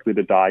most likely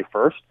to die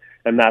first,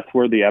 and that's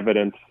where the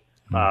evidence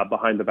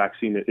behind the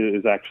vaccine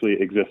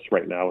exists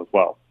right now as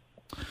well.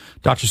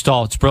 Dr.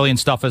 Stahl, it's brilliant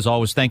stuff as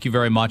always. Thank you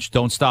very much.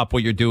 Don't stop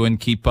what you're doing.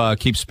 Keep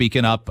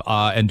speaking up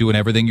and doing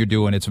everything you're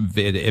doing.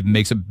 It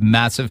makes a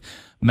massive,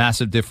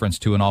 massive difference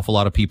to an awful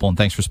lot of people. And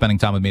thanks for spending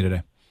time with me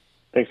today.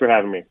 Thanks for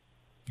having me.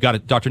 You got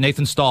it. Dr.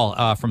 Nathan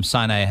Stahl from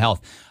Sinai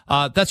Health.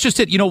 That's just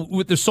it.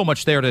 There's so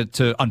much there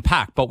to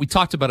unpack, but we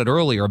talked about it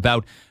earlier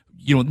about,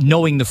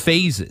 knowing the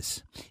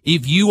phases.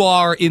 If you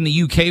are in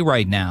the UK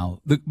right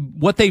now,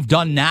 what they've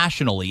done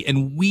nationally,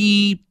 and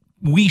we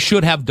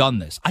should have done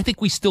this. I think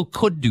we still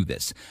could do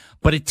this,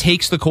 but it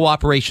takes the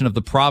cooperation of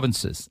the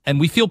provinces. And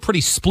we feel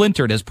pretty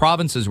splintered as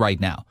provinces right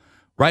now,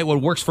 right?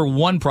 What works for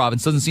one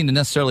province doesn't seem to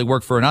necessarily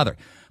work for another.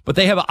 But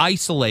they have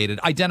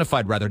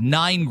identified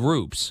 9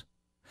 groups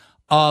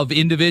of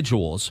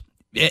individuals,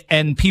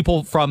 and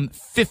people from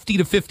 50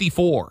 to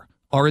 54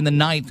 are in the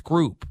 9th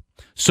group.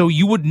 So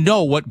you would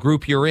know what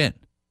group you're in.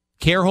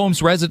 Care home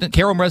residents,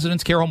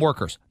 care home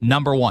workers,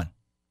 number 1.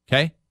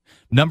 Okay?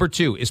 Number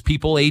 2 is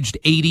people aged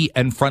 80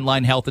 and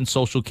frontline health and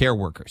social care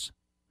workers.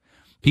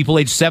 People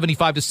aged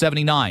 75 to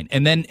 79.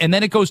 And then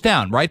it goes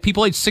down, right?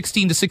 People aged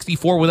 16 to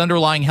 64 with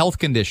underlying health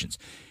conditions.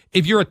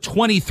 If you're a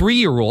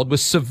 23-year-old with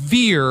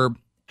severe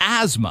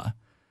asthma,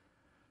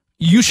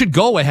 you should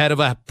go ahead of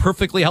a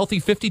perfectly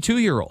healthy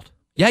 52-year-old.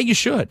 Yeah, you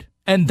should.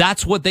 And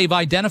that's what they've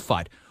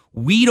identified.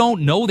 We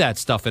don't know that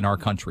stuff in our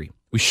country.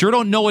 We sure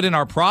don't know it in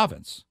our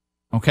province.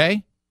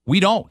 Okay? We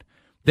don't.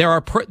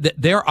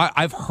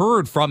 I've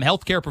heard from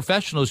healthcare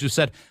professionals who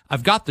said,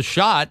 I've got the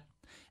shot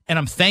and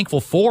I'm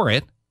thankful for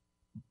it.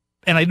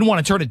 And I didn't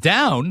want to turn it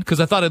down because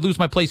I thought I'd lose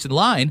my place in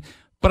line,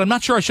 but I'm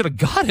not sure I should have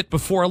got it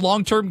before a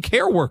long-term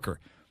care worker.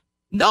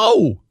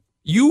 No,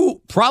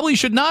 you probably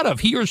should not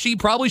have. He or she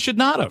probably should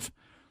not have.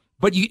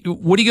 But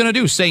what are you going to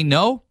do? Say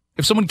no?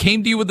 If someone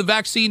came to you with the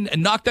vaccine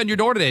and knocked on your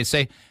door today,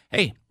 say,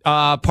 hey,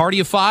 party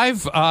of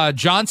 5,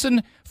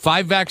 Johnson,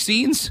 5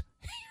 vaccines.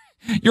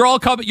 You're all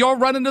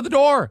running to the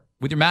door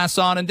with your masks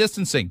on and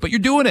distancing, but you're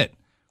doing it.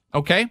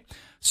 Okay?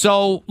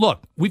 So,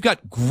 look, we've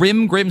got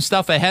grim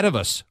stuff ahead of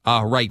us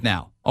right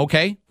now.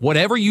 Okay?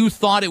 Whatever you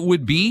thought it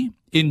would be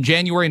in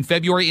January and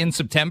February, in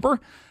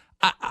September,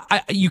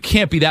 you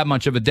can't be that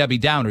much of a Debbie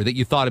Downer that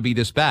you thought it'd be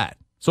this bad.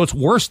 So it's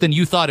worse than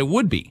you thought it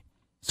would be.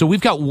 So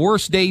we've got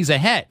worse days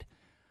ahead.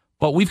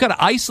 But we've got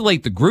to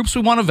isolate the groups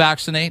we want to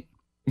vaccinate.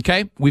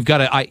 Okay? We've got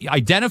to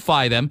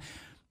identify them.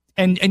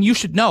 And you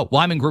should know,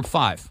 well, I'm in group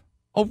 5.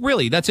 Oh,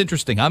 really? That's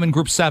interesting. I'm in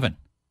group 7.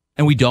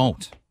 And we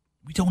don't.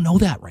 We don't know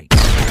that right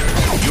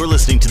now. You're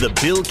listening to the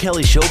Bill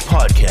Kelly Show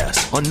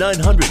podcast on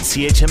 900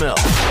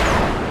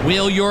 CHML.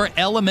 Will your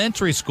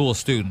elementary school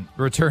student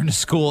return to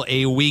school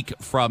a week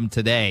from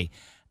today?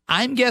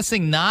 I'm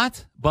guessing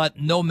not, but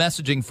no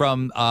messaging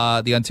from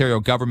the Ontario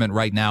government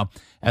right now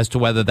as to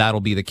whether that'll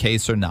be the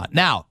case or not.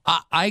 Now,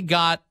 I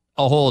got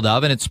a hold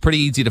of, and it's pretty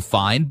easy to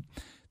find,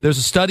 there's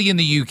a study in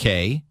the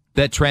UK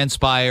that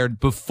transpired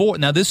before.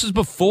 Now, this is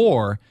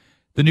before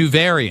the new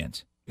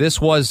variant. This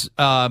was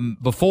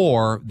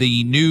before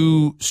the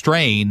new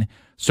strain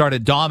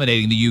started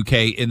dominating the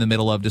UK in the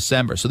middle of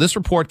December. So this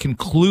report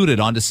concluded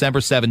on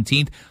December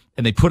 17th,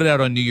 and they put it out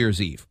on New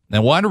Year's Eve. Now,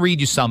 I want to read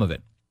you some of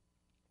it.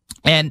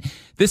 And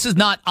this is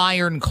not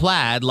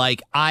ironclad,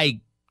 like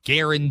I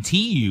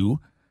guarantee you,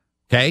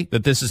 okay,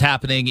 that this is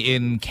happening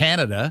in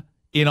Canada,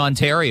 in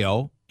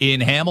Ontario,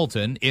 in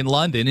Hamilton, in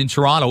London, in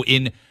Toronto,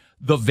 in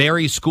the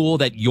very school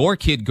that your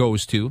kid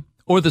goes to,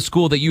 or the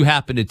school that you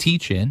happen to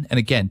teach in. And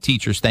again,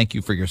 teachers, thank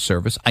you for your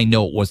service. I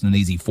know it wasn't an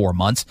easy 4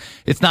 months.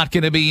 It's not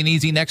going to be an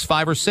easy next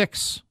 5 or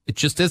 6. It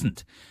just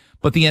isn't.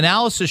 But the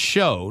analysis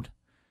showed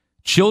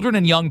children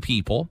and young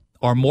people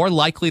are more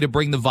likely to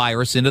bring the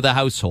virus into the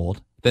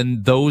household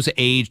than those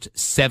aged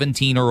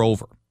 17 or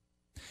over.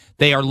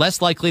 They are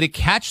less likely to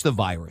catch the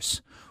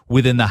virus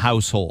within the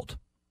household.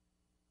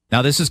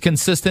 Now, this is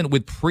consistent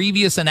with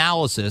previous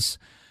analysis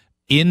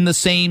in the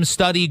same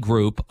study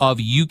group of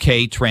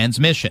UK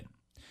transmission.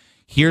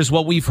 Here's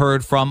what we've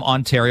heard from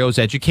Ontario's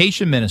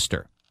education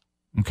minister.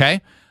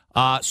 Okay?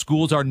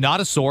 Schools are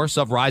not a source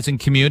of rising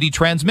community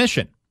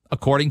transmission,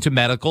 according to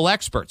medical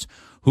experts.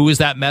 Who is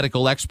that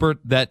medical expert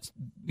that,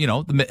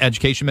 the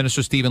education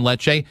minister, Stephen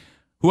Lecce,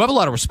 who I have a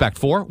lot of respect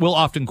for, will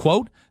often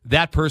quote?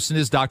 That person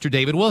is Dr.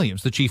 David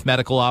Williams, the Chief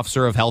Medical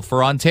Officer of Health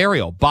for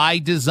Ontario. By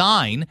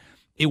design,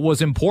 it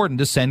was important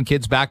to send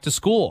kids back to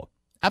school.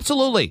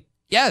 Absolutely.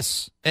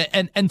 Yes.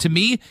 And to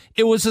me,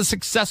 it was a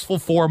successful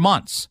 4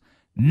 months.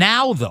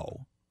 Now,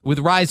 though, with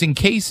rising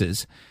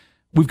cases,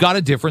 we've got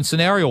a different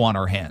scenario on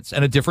our hands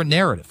and a different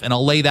narrative. And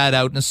I'll lay that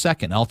out in a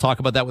second. I'll talk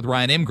about that with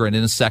Ryan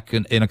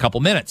Imgren in a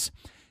couple minutes.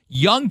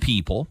 Young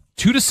people,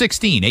 2 to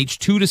 16, age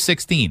 2 to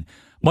 16,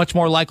 much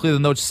more likely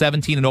than those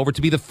 17 and over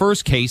to be the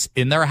first case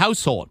in their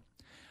household.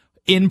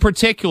 In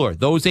particular,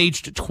 those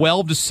aged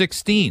 12 to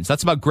 16. So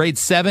that's about grade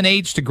 7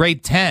 age to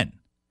grade 10.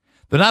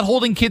 They're not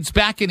holding kids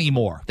back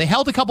anymore. They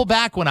held a couple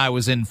back when I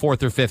was in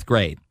 4th or 5th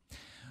grade.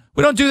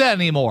 We don't do that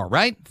anymore,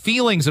 right?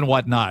 Feelings and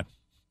whatnot.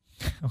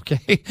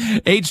 Okay.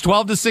 Age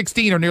 12 to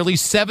 16 are nearly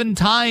 7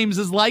 times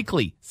as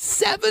likely.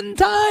 7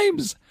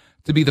 times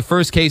to be the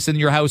first case in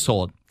your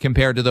household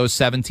compared to those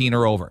 17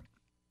 or over.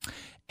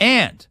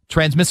 And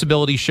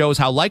transmissibility shows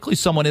how likely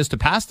someone is to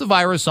pass the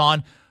virus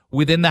on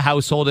within the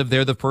household if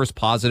they're the first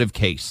positive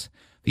case.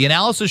 The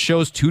analysis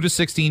shows 2 to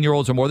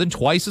 16-year-olds are more than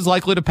twice as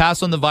likely to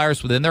pass on the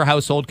virus within their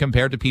household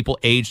compared to people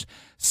aged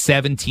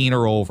 17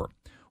 or over.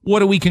 What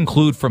do we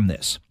conclude from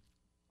this?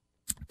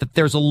 That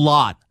there's a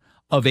lot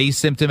of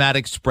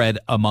asymptomatic spread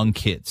among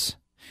kids.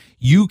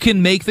 You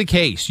can make the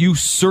case, you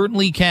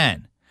certainly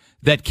can,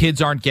 that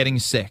kids aren't getting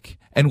sick.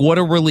 And what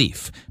a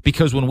relief.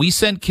 Because when we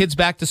sent kids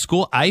back to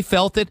school, I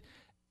felt it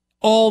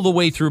all the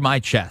way through my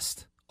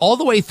chest. All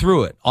the way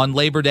through it on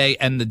Labor Day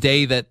and the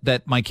day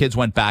that my kids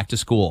went back to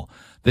school,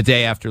 the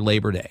day after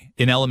Labor Day,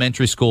 in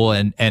elementary school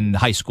and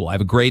high school. I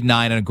have a grade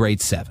 9 and a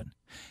grade 7.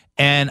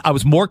 And I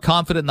was more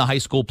confident in the high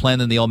school plan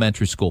than the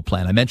elementary school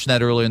plan. I mentioned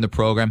that earlier in the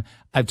program.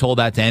 I've told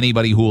that to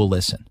anybody who will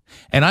listen.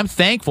 And I'm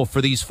thankful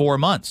for these 4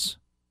 months.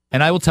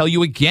 And I will tell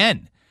you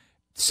again,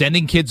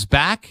 sending kids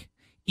back,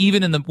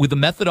 even with the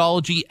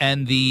methodology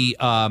and the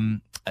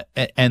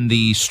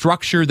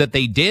structure that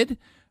they did,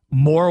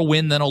 more a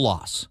win than a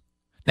loss.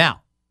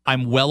 Now,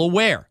 I'm well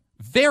aware,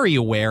 very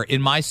aware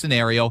in my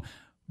scenario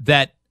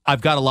that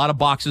I've got a lot of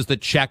boxes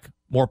that check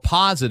more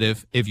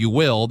positive, if you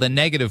will, than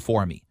negative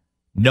for me.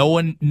 No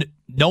one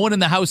in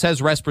the house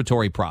has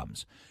respiratory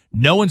problems.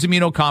 No one's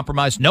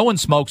immunocompromised. No one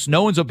smokes.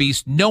 No one's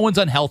obese. No one's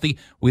unhealthy.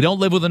 We don't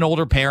live with an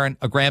older parent,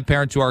 a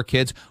grandparent to our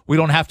kids. We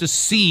don't have to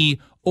see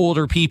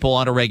older people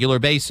on a regular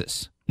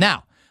basis.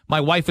 Now,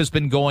 my wife has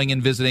been going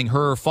and visiting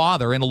her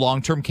father in a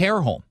long-term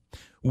care home.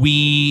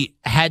 We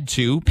had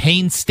to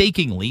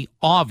painstakingly,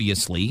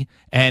 obviously,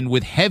 and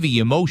with heavy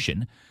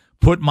emotion,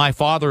 put my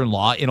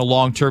father-in-law in a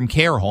long-term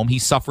care home. He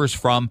suffers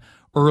from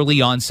early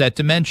onset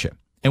dementia,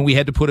 and we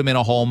had to put him in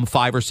a home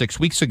 5 or 6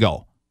 weeks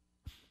ago.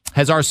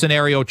 Has our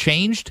scenario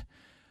changed?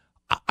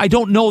 I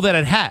don't know that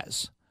it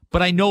has,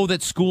 but I know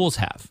that schools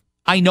have.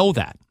 I know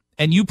that,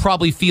 and you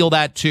probably feel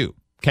that too,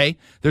 okay?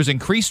 There's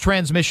increased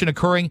transmission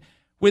occurring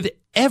with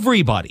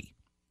everybody,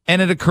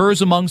 and it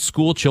occurs among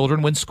school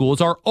children when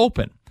schools are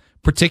open,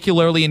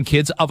 particularly in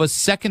kids of a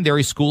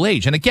secondary school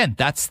age. And again,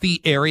 that's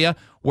the area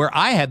where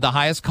I had the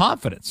highest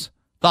confidence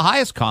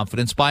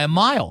by a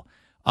mile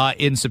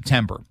in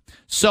September.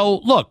 So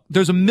look,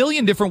 there's a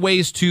million different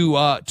ways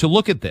to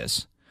look at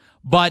this,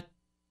 but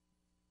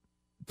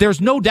there's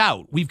no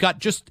doubt we've got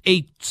just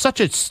such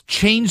a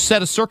changed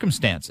set of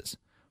circumstances,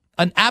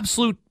 an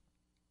absolute,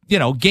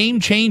 game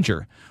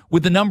changer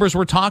with the numbers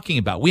we're talking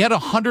about. We had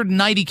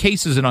 190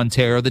 cases in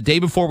Ontario the day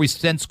before we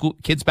sent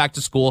kids back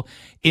to school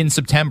in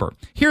September.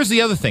 Here's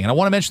the other thing, and I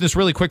want to mention this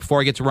really quick before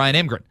I get to Ryan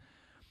Imgren.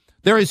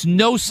 There is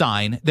no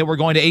sign that we're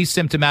going to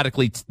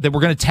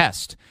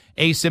test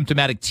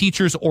asymptomatic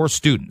teachers or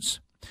students.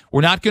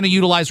 We're not going to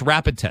utilize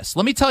rapid tests.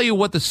 Let me tell you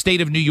what the state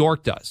of New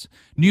York does.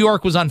 New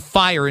York was on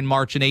fire in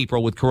March and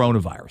April with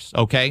coronavirus,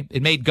 okay?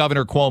 It made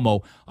Governor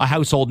Cuomo a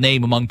household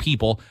name among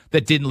people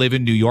that didn't live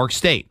in New York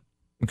State,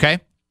 okay?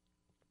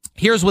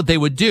 Here's what they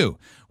would do.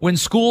 When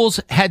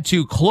schools had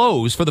to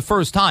close for the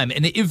first time,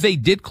 and if they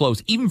did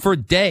close, even for a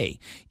day,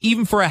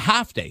 even for a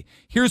half day,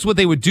 here's what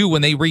they would do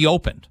when they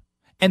reopened.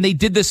 And they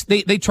did this,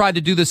 they tried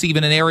to do this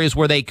even in areas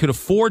where they could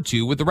afford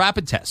to with the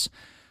rapid tests.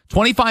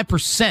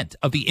 25%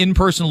 of the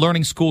in-person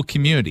learning school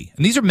community,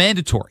 and these are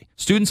mandatory,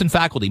 students and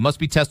faculty must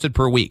be tested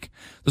per week.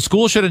 The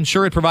school should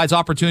ensure it provides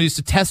opportunities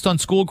to test on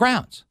school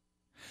grounds.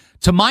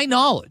 To my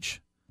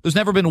knowledge, there's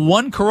never been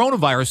one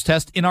coronavirus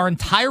test in our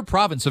entire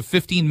province of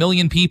 15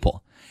 million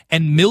people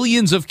and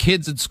millions of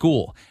kids at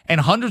school and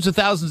hundreds of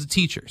thousands of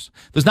teachers.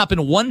 There's not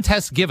been one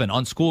test given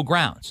on school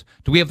grounds.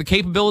 Do we have the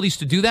capabilities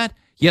to do that?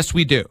 Yes,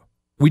 we do.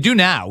 We do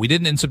now. We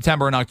didn't in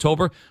September and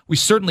October. We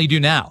certainly do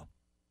now.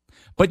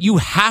 But you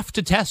have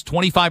to test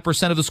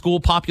 25% of the school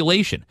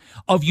population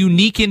of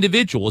unique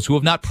individuals who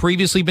have not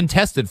previously been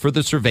tested for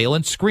the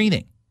surveillance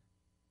screening.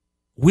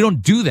 We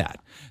don't do that.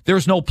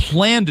 There's no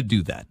plan to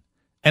do that.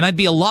 And I'd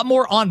be a lot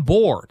more on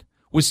board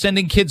with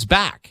sending kids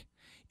back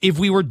if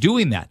we were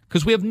doing that,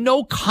 because we have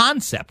no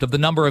concept of the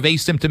number of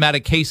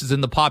asymptomatic cases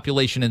in the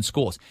population in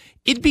schools.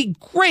 It'd be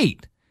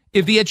great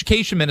if the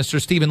education minister,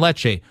 Stephen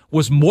Lecce,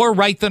 was more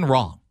right than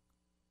wrong.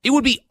 It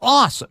would be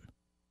awesome.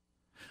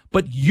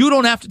 But you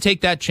don't have to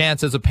take that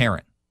chance as a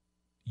parent.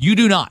 You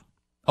do not.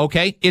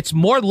 Okay? It's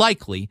more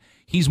likely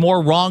he's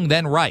more wrong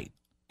than right.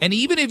 And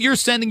even if you're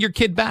sending your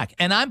kid back,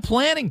 and I'm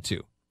planning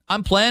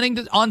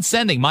on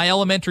sending my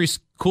elementary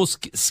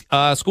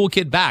school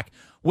kid back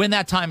when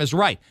that time is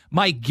right.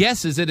 My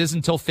guess is it is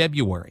until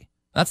February.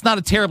 That's not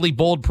a terribly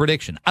bold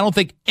prediction. I don't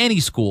think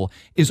any school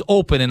is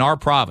open in our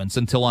province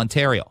until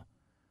Ontario.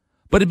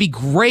 But it'd be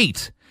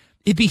great.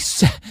 It'd be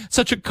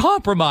such a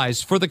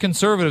compromise for the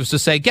Conservatives to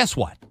say, guess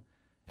what?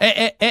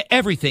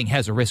 Everything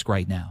has a risk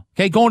right now.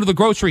 Okay, going to the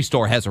grocery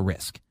store has a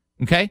risk.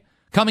 Okay,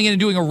 coming in and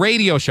doing a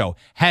radio show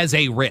has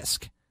a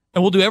risk.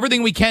 And we'll do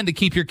everything we can to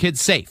keep your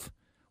kids safe.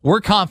 We're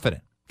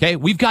confident. Okay,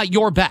 we've got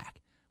your back.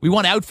 We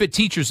want to outfit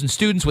teachers and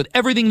students with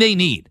everything they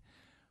need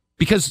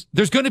because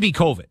there's going to be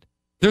COVID.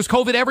 There's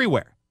COVID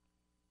everywhere.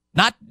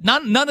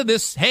 None of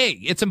this, hey,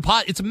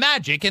 it's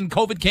magic and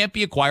COVID can't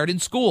be acquired in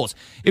schools.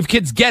 If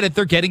kids get it,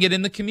 they're getting it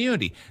in the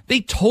community.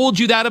 They told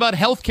you that about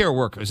healthcare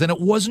workers, and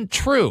it wasn't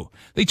true.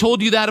 They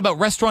told you that about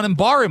restaurant and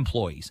bar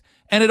employees,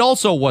 and it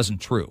also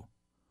wasn't true.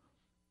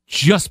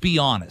 Just be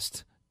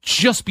honest.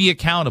 Just be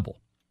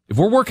accountable. If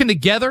we're working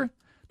together,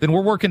 then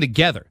we're working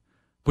together.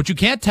 But you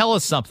can't tell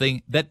us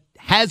something that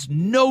has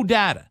no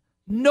data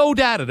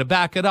to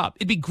back it up.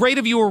 It'd be great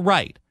if you were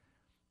right,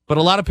 but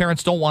a lot of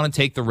parents don't want to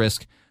take the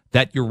risk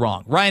that you're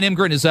wrong. Ryan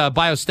Imgren is a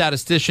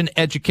biostatistician,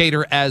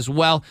 educator as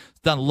well. He's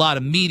done a lot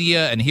of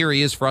media, and here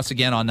he is for us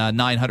again on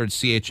 900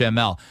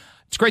 CHML.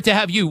 It's great to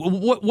have you.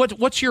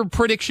 What's your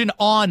prediction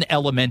on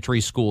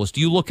elementary schools? Do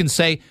you look and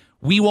say,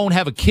 we won't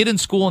have a kid in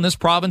school in this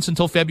province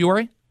until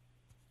February?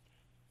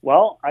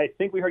 Well, I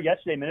think we heard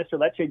yesterday Minister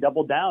Lecce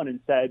doubled down and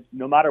said,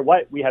 no matter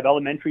what, we have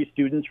elementary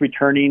students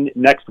returning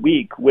next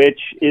week, which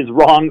is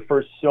wrong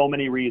for so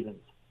many reasons.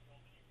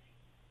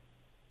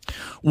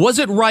 Was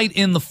it right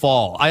in the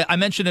fall? I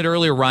mentioned it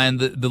earlier, Ryan,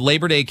 the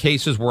Labor Day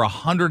cases were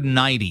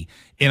 190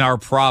 in our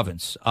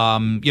province.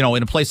 In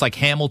a place like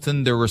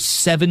Hamilton, there were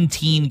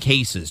 17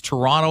 cases.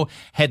 Toronto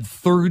had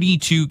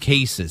 32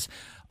 cases.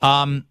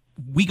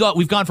 We've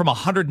gone from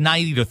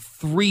 190 to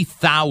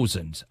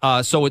 3,000.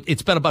 So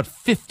it's been about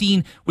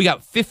 15. We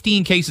got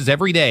 15 cases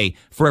every day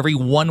for every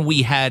one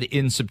we had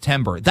in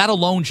September. That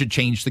alone should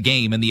change the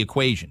game and the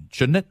equation,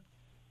 shouldn't it?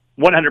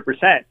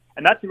 100%.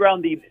 And that's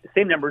around the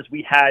same numbers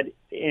we had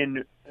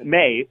in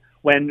May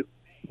when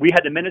we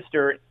had the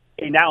minister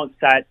announce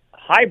that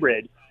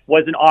hybrid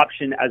was an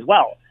option as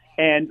well.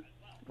 And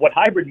what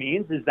hybrid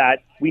means is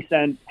that we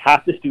send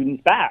half the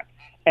students back.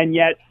 And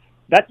yet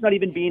that's not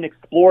even being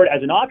explored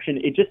as an option.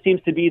 It just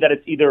seems to be that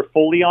it's either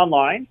fully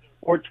online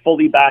or it's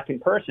fully back in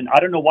person. I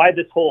don't know why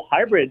this whole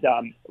hybrid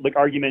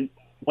argument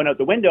went out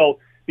the window,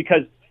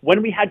 because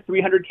when we had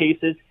 300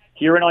 cases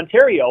here in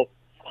Ontario,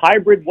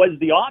 hybrid was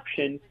the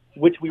option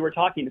which we were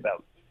talking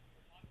about.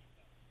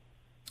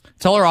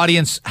 Tell our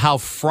audience how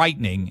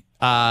frightening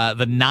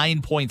the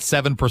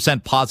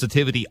 9.7%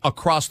 positivity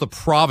across the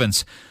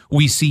province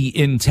we see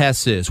in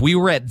tests is. We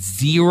were at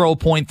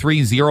 0.3,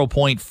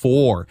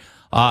 0.4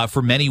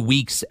 for many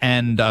weeks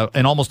and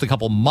almost a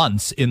couple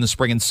months in the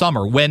spring and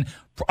summer, when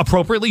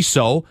appropriately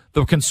so,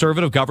 the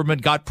conservative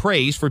government got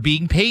praised for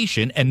being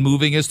patient and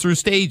moving us through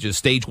stages,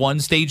 stage 1,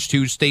 stage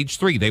 2, stage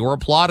 3. They were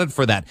applauded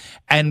for that,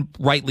 and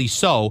rightly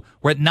so.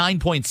 We're at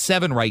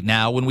 9.7 right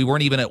now when we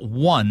weren't even at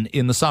 1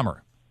 in the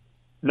summer.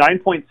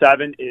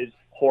 9.7 is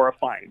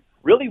horrifying.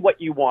 Really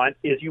what you want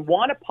is you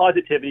want a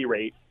positivity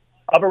rate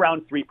of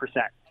around 3%.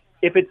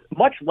 If it's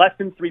much less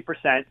than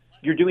 3%,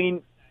 you're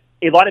doing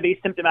a lot of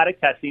asymptomatic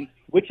testing,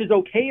 which is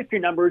okay if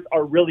your numbers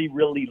are really,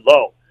 really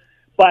low.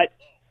 But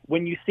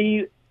when you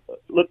see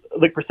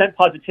like percent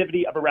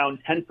positivity of around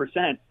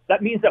 10%,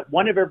 that means that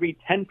 1 of every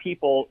 10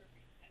 people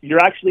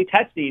you're actually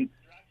testing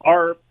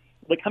are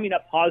like coming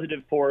up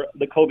positive for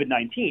the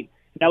COVID-19.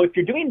 Now, if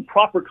you're doing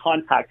proper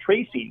contact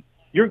tracing,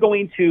 you're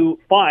going to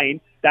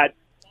find that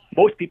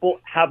most people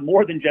have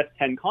more than just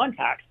 10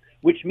 contacts,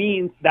 which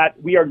means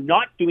that we are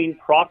not doing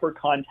proper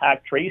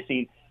contact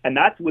tracing. And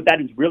that's what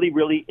that is really,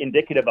 really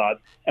indicative of.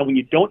 And when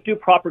you don't do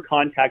proper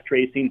contact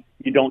tracing,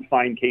 you don't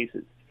find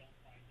cases.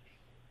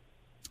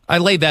 I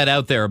laid that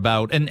out there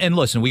about, and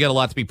listen, we got a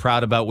lot to be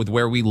proud about with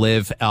where we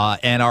live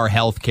and our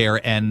health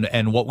care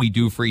and what we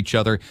do for each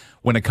other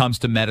when it comes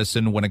to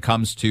medicine, when it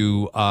comes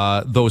to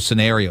those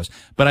scenarios.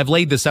 But I've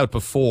laid this out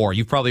before.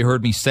 You've probably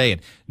heard me say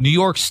it. New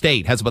York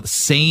State has about the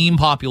same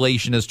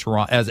population as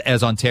Toronto,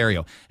 as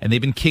Ontario, and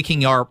they've been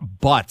kicking our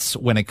butts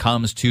when it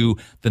comes to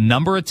the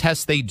number of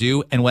tests they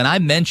do. And when I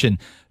mention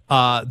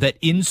that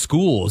in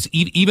schools,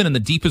 even in the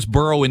deepest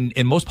borough, in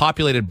most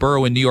populated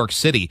borough in New York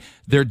City,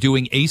 they're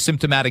doing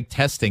asymptomatic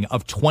testing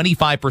of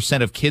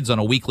 25% of kids on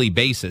a weekly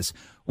basis.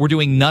 We're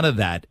doing none of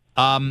that.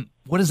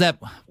 What does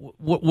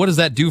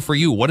that do for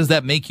you? What does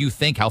that make you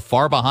think? How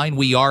far behind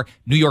we are,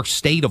 New York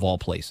State of all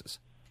places?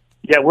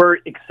 Yeah, we're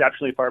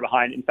exceptionally far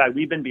behind. In fact,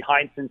 we've been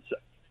behind since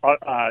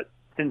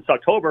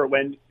October,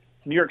 when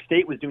New York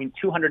State was doing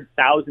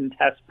 200,000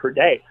 tests per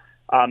day.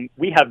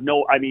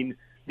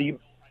 The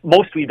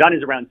most we've done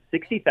is around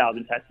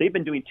 60,000 tests. They've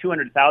been doing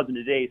 200,000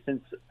 a day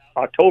since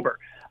October.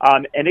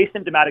 And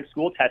asymptomatic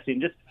school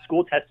testing, just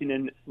school testing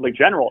in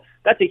general,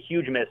 that's a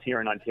huge miss here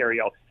in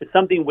Ontario. It's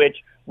something which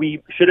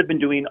we should have been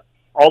doing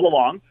all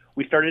along.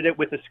 We started it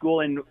with a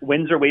school in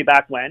Windsor way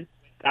back when,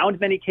 found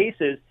many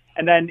cases,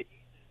 and then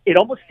it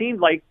almost seemed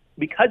like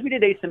because we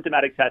did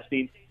asymptomatic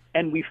testing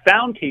and we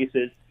found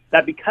cases,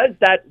 that because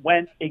that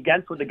went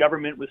against what the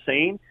government was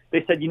saying,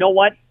 they said, you know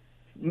what,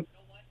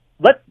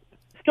 let's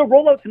still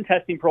roll out some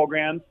testing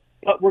programs,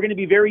 but we're going to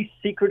be very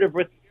secretive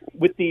with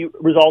the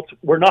results.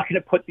 We're not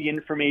going to put the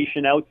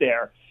information out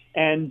there.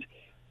 And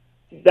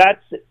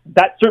that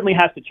certainly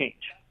has to change.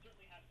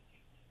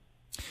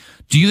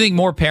 Do you think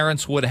more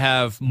parents would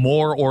have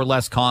more or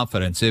less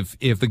confidence if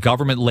the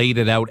government laid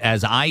it out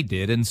as I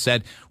did and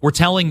said, we're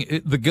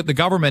telling the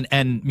government,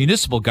 and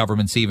municipal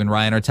governments even,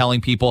 Ryan, are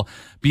telling people,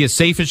 be as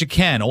safe as you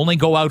can, only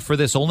go out for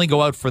this, only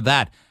go out for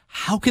that.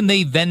 How can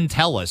they then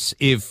tell us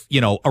if,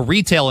 a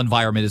retail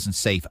environment isn't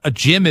safe, a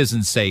gym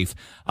isn't safe,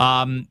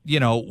 walking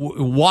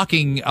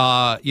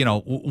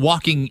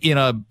in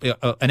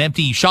an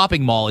empty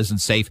shopping mall isn't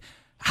safe?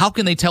 How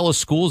can they tell us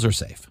schools are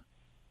safe?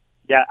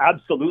 Yeah,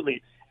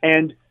 absolutely.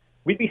 And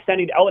we'd be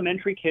sending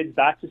elementary kids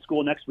back to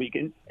school next week.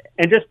 And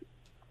just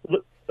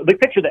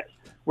picture this.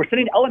 We're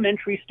sending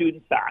elementary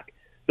students back.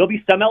 There'll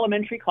be some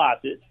elementary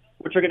classes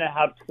which are going to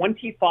have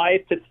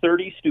 25 to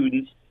 30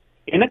 students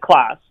in a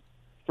class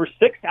for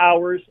 6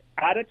 hours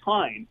at a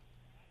time.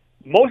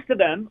 Most of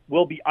them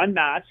will be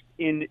unmasked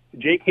in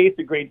JK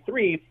to grade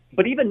 3,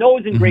 but even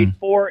those in grade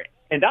 4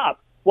 and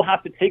up will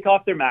have to take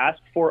off their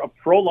mask for a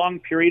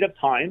prolonged period of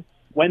time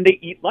when they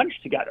eat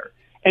lunch together.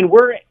 And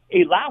we're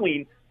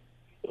allowing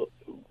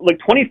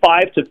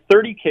 25 to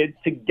 30 kids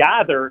to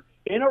gather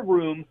in a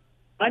room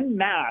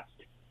unmasked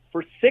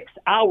for 6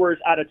 hours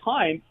at a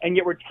time, and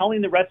yet we're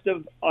telling the rest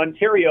of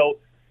Ontario,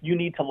 you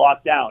need to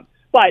lock down.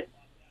 But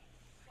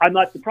I'm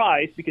not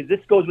surprised, because this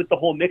goes with the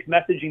whole mixed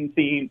messaging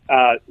theme,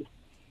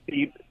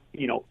 the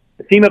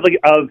theme of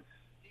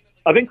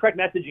incorrect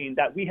messaging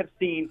that we have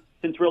seen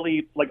since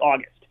really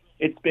August.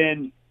 It's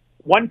been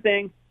one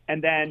thing,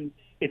 and then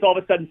it's all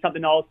of a sudden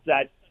something else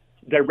that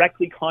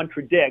directly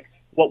contradicts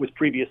what was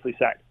previously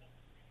said.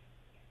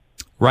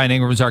 Ryan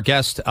Ingram is our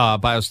guest,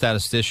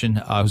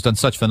 biostatistician, who's done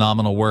such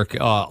phenomenal work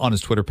on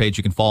his Twitter page.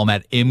 You can follow him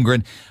at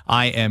Imgrund,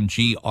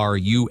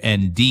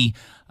 IMGRUND.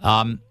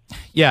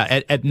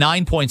 At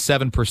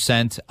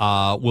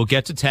 9.7%, we'll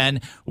get to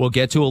 10, we'll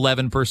get to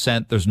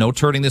 11%. There's no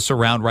turning this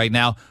around right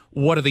now.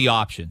 What are the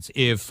options?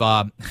 If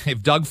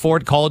Doug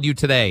Ford called you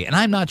today, and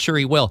I'm not sure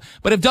he will,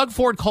 but if Doug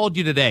Ford called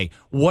you today,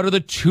 what are the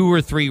 2 or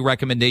 3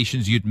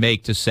 recommendations you'd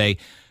make to say,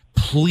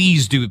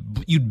 please do?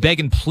 You'd beg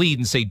and plead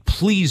and say,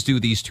 please do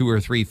these 2 or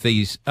 3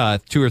 things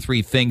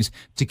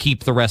to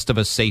keep the rest of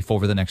us safe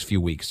over the next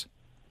few weeks.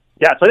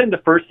 Yeah, so I think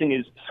the first thing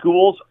is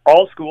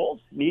all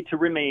schools need to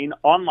remain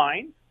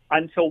online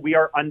until we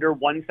are under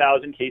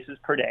 1,000 cases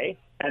per day,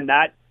 and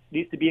that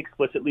needs to be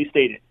explicitly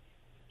stated.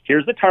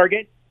 Here's the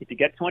target. If you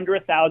get to under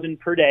 1,000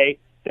 per day,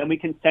 then we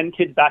can send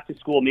kids back to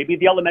school, maybe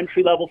the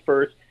elementary level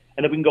first,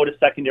 and then we can go to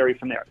secondary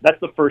from there. That's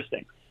the first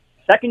thing.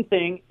 Second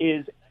thing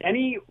is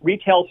any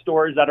retail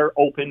stores that are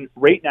open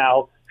right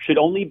now should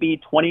only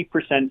be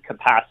 20%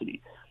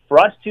 capacity. For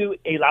us to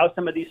allow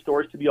some of these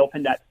stores to be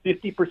opened at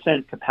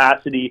 50%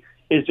 capacity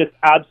is just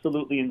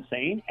absolutely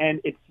insane, and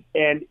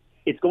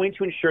it's going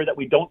to ensure that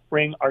we don't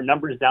bring our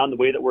numbers down the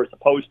way that we're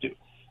supposed to.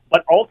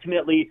 But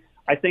ultimately,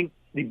 I think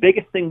the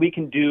biggest thing we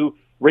can do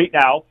right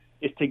now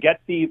is to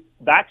get the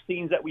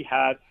vaccines that we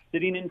have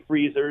sitting in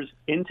freezers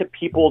into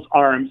people's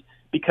arms,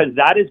 because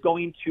that is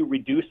going to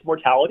reduce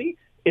mortality.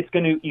 It's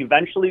going to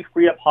eventually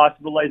free up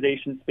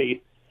hospitalization space,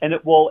 and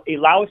it will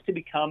allow us to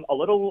become a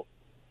little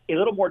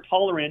more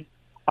tolerant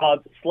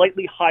of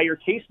slightly higher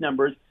case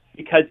numbers,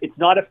 because it's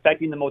not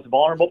affecting the most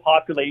vulnerable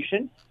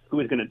population who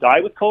is going to die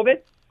with COVID,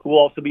 who will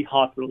also be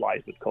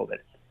hospitalized with COVID.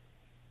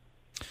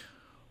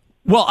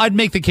 Well, I'd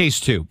make the case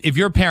too. If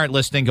you're a parent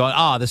listening going,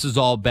 this is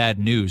all bad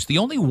news, the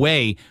only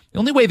way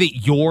that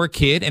your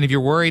kid, and if you're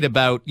worried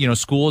about,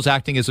 schools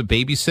acting as a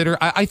babysitter,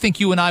 I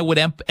think you and I would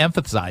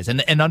emphasize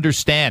and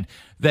understand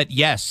that,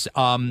 yes,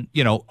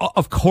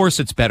 of course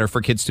it's better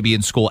for kids to be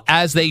in school,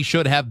 as they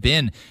should have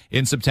been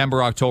in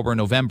September, October, and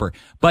November.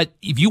 But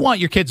if you want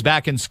your kids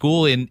back in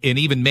school in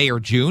even May or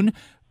June,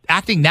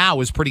 acting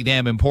now is pretty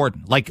damn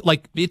important. Like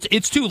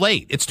it's too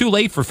late. It's too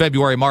late for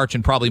February, March,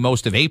 and probably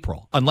most of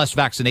April, unless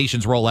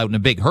vaccinations roll out in a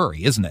big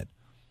hurry, isn't it?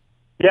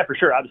 Yeah, for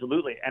sure,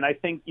 absolutely. And I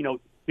think the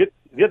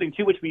other thing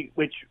too, which we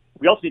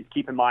also need to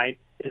keep in mind,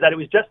 is that it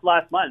was just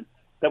last month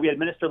that we had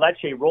Minister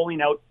Lecce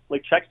rolling out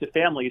checks to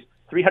families,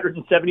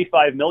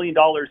 $375 million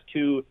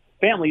to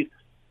families,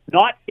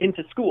 not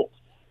into schools.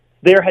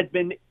 There has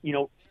been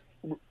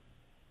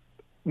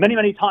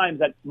many times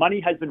that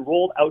money has been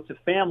rolled out to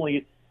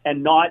families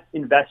and not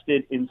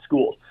invested in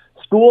schools.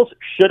 Schools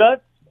should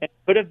have and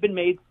could have been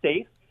made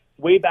safe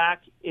way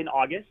back in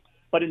August,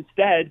 but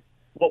instead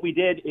what we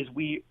did is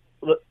we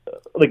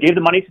gave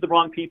the money to the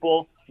wrong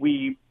people.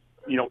 We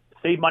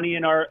saved money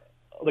in our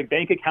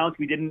bank accounts.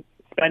 We didn't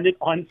spend it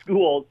on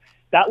schools.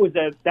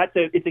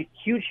 It's a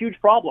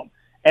huge problem.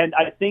 And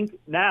I think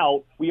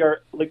now we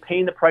are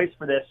paying the price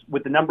for this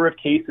with the number of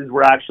cases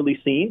we're actually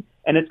seeing,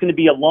 and it's going to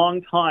be a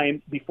long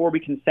time before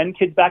we can send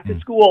kids back to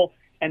school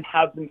and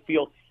have them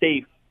feel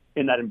safe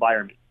in that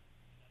environment.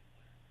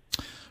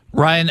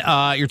 Ryan,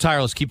 you're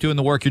tireless. Keep doing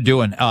the work you're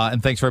doing.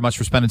 And thanks very much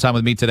for spending time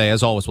with me today.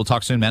 As always, we'll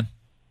talk soon, man.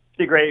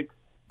 See you, Greg.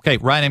 Okay,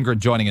 Ryan Imgren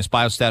joining us,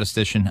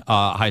 biostatistician,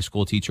 high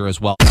school teacher as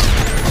well.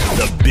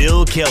 The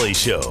Bill Kelly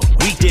Show,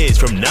 weekdays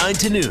from 9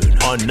 to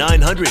noon on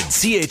 900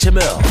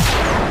 CHML.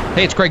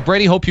 Hey, it's Greg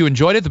Brady. Hope you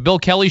enjoyed it. The Bill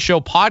Kelly Show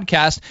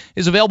podcast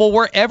is available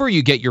wherever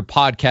you get your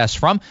podcasts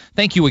from.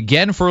 Thank you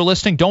again for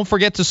listening. Don't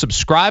forget to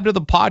subscribe to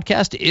the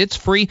podcast. It's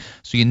free,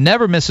 so you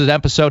never miss an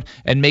episode.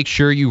 And make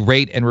sure you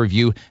rate and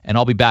review, and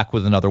I'll be back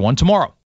with another one tomorrow.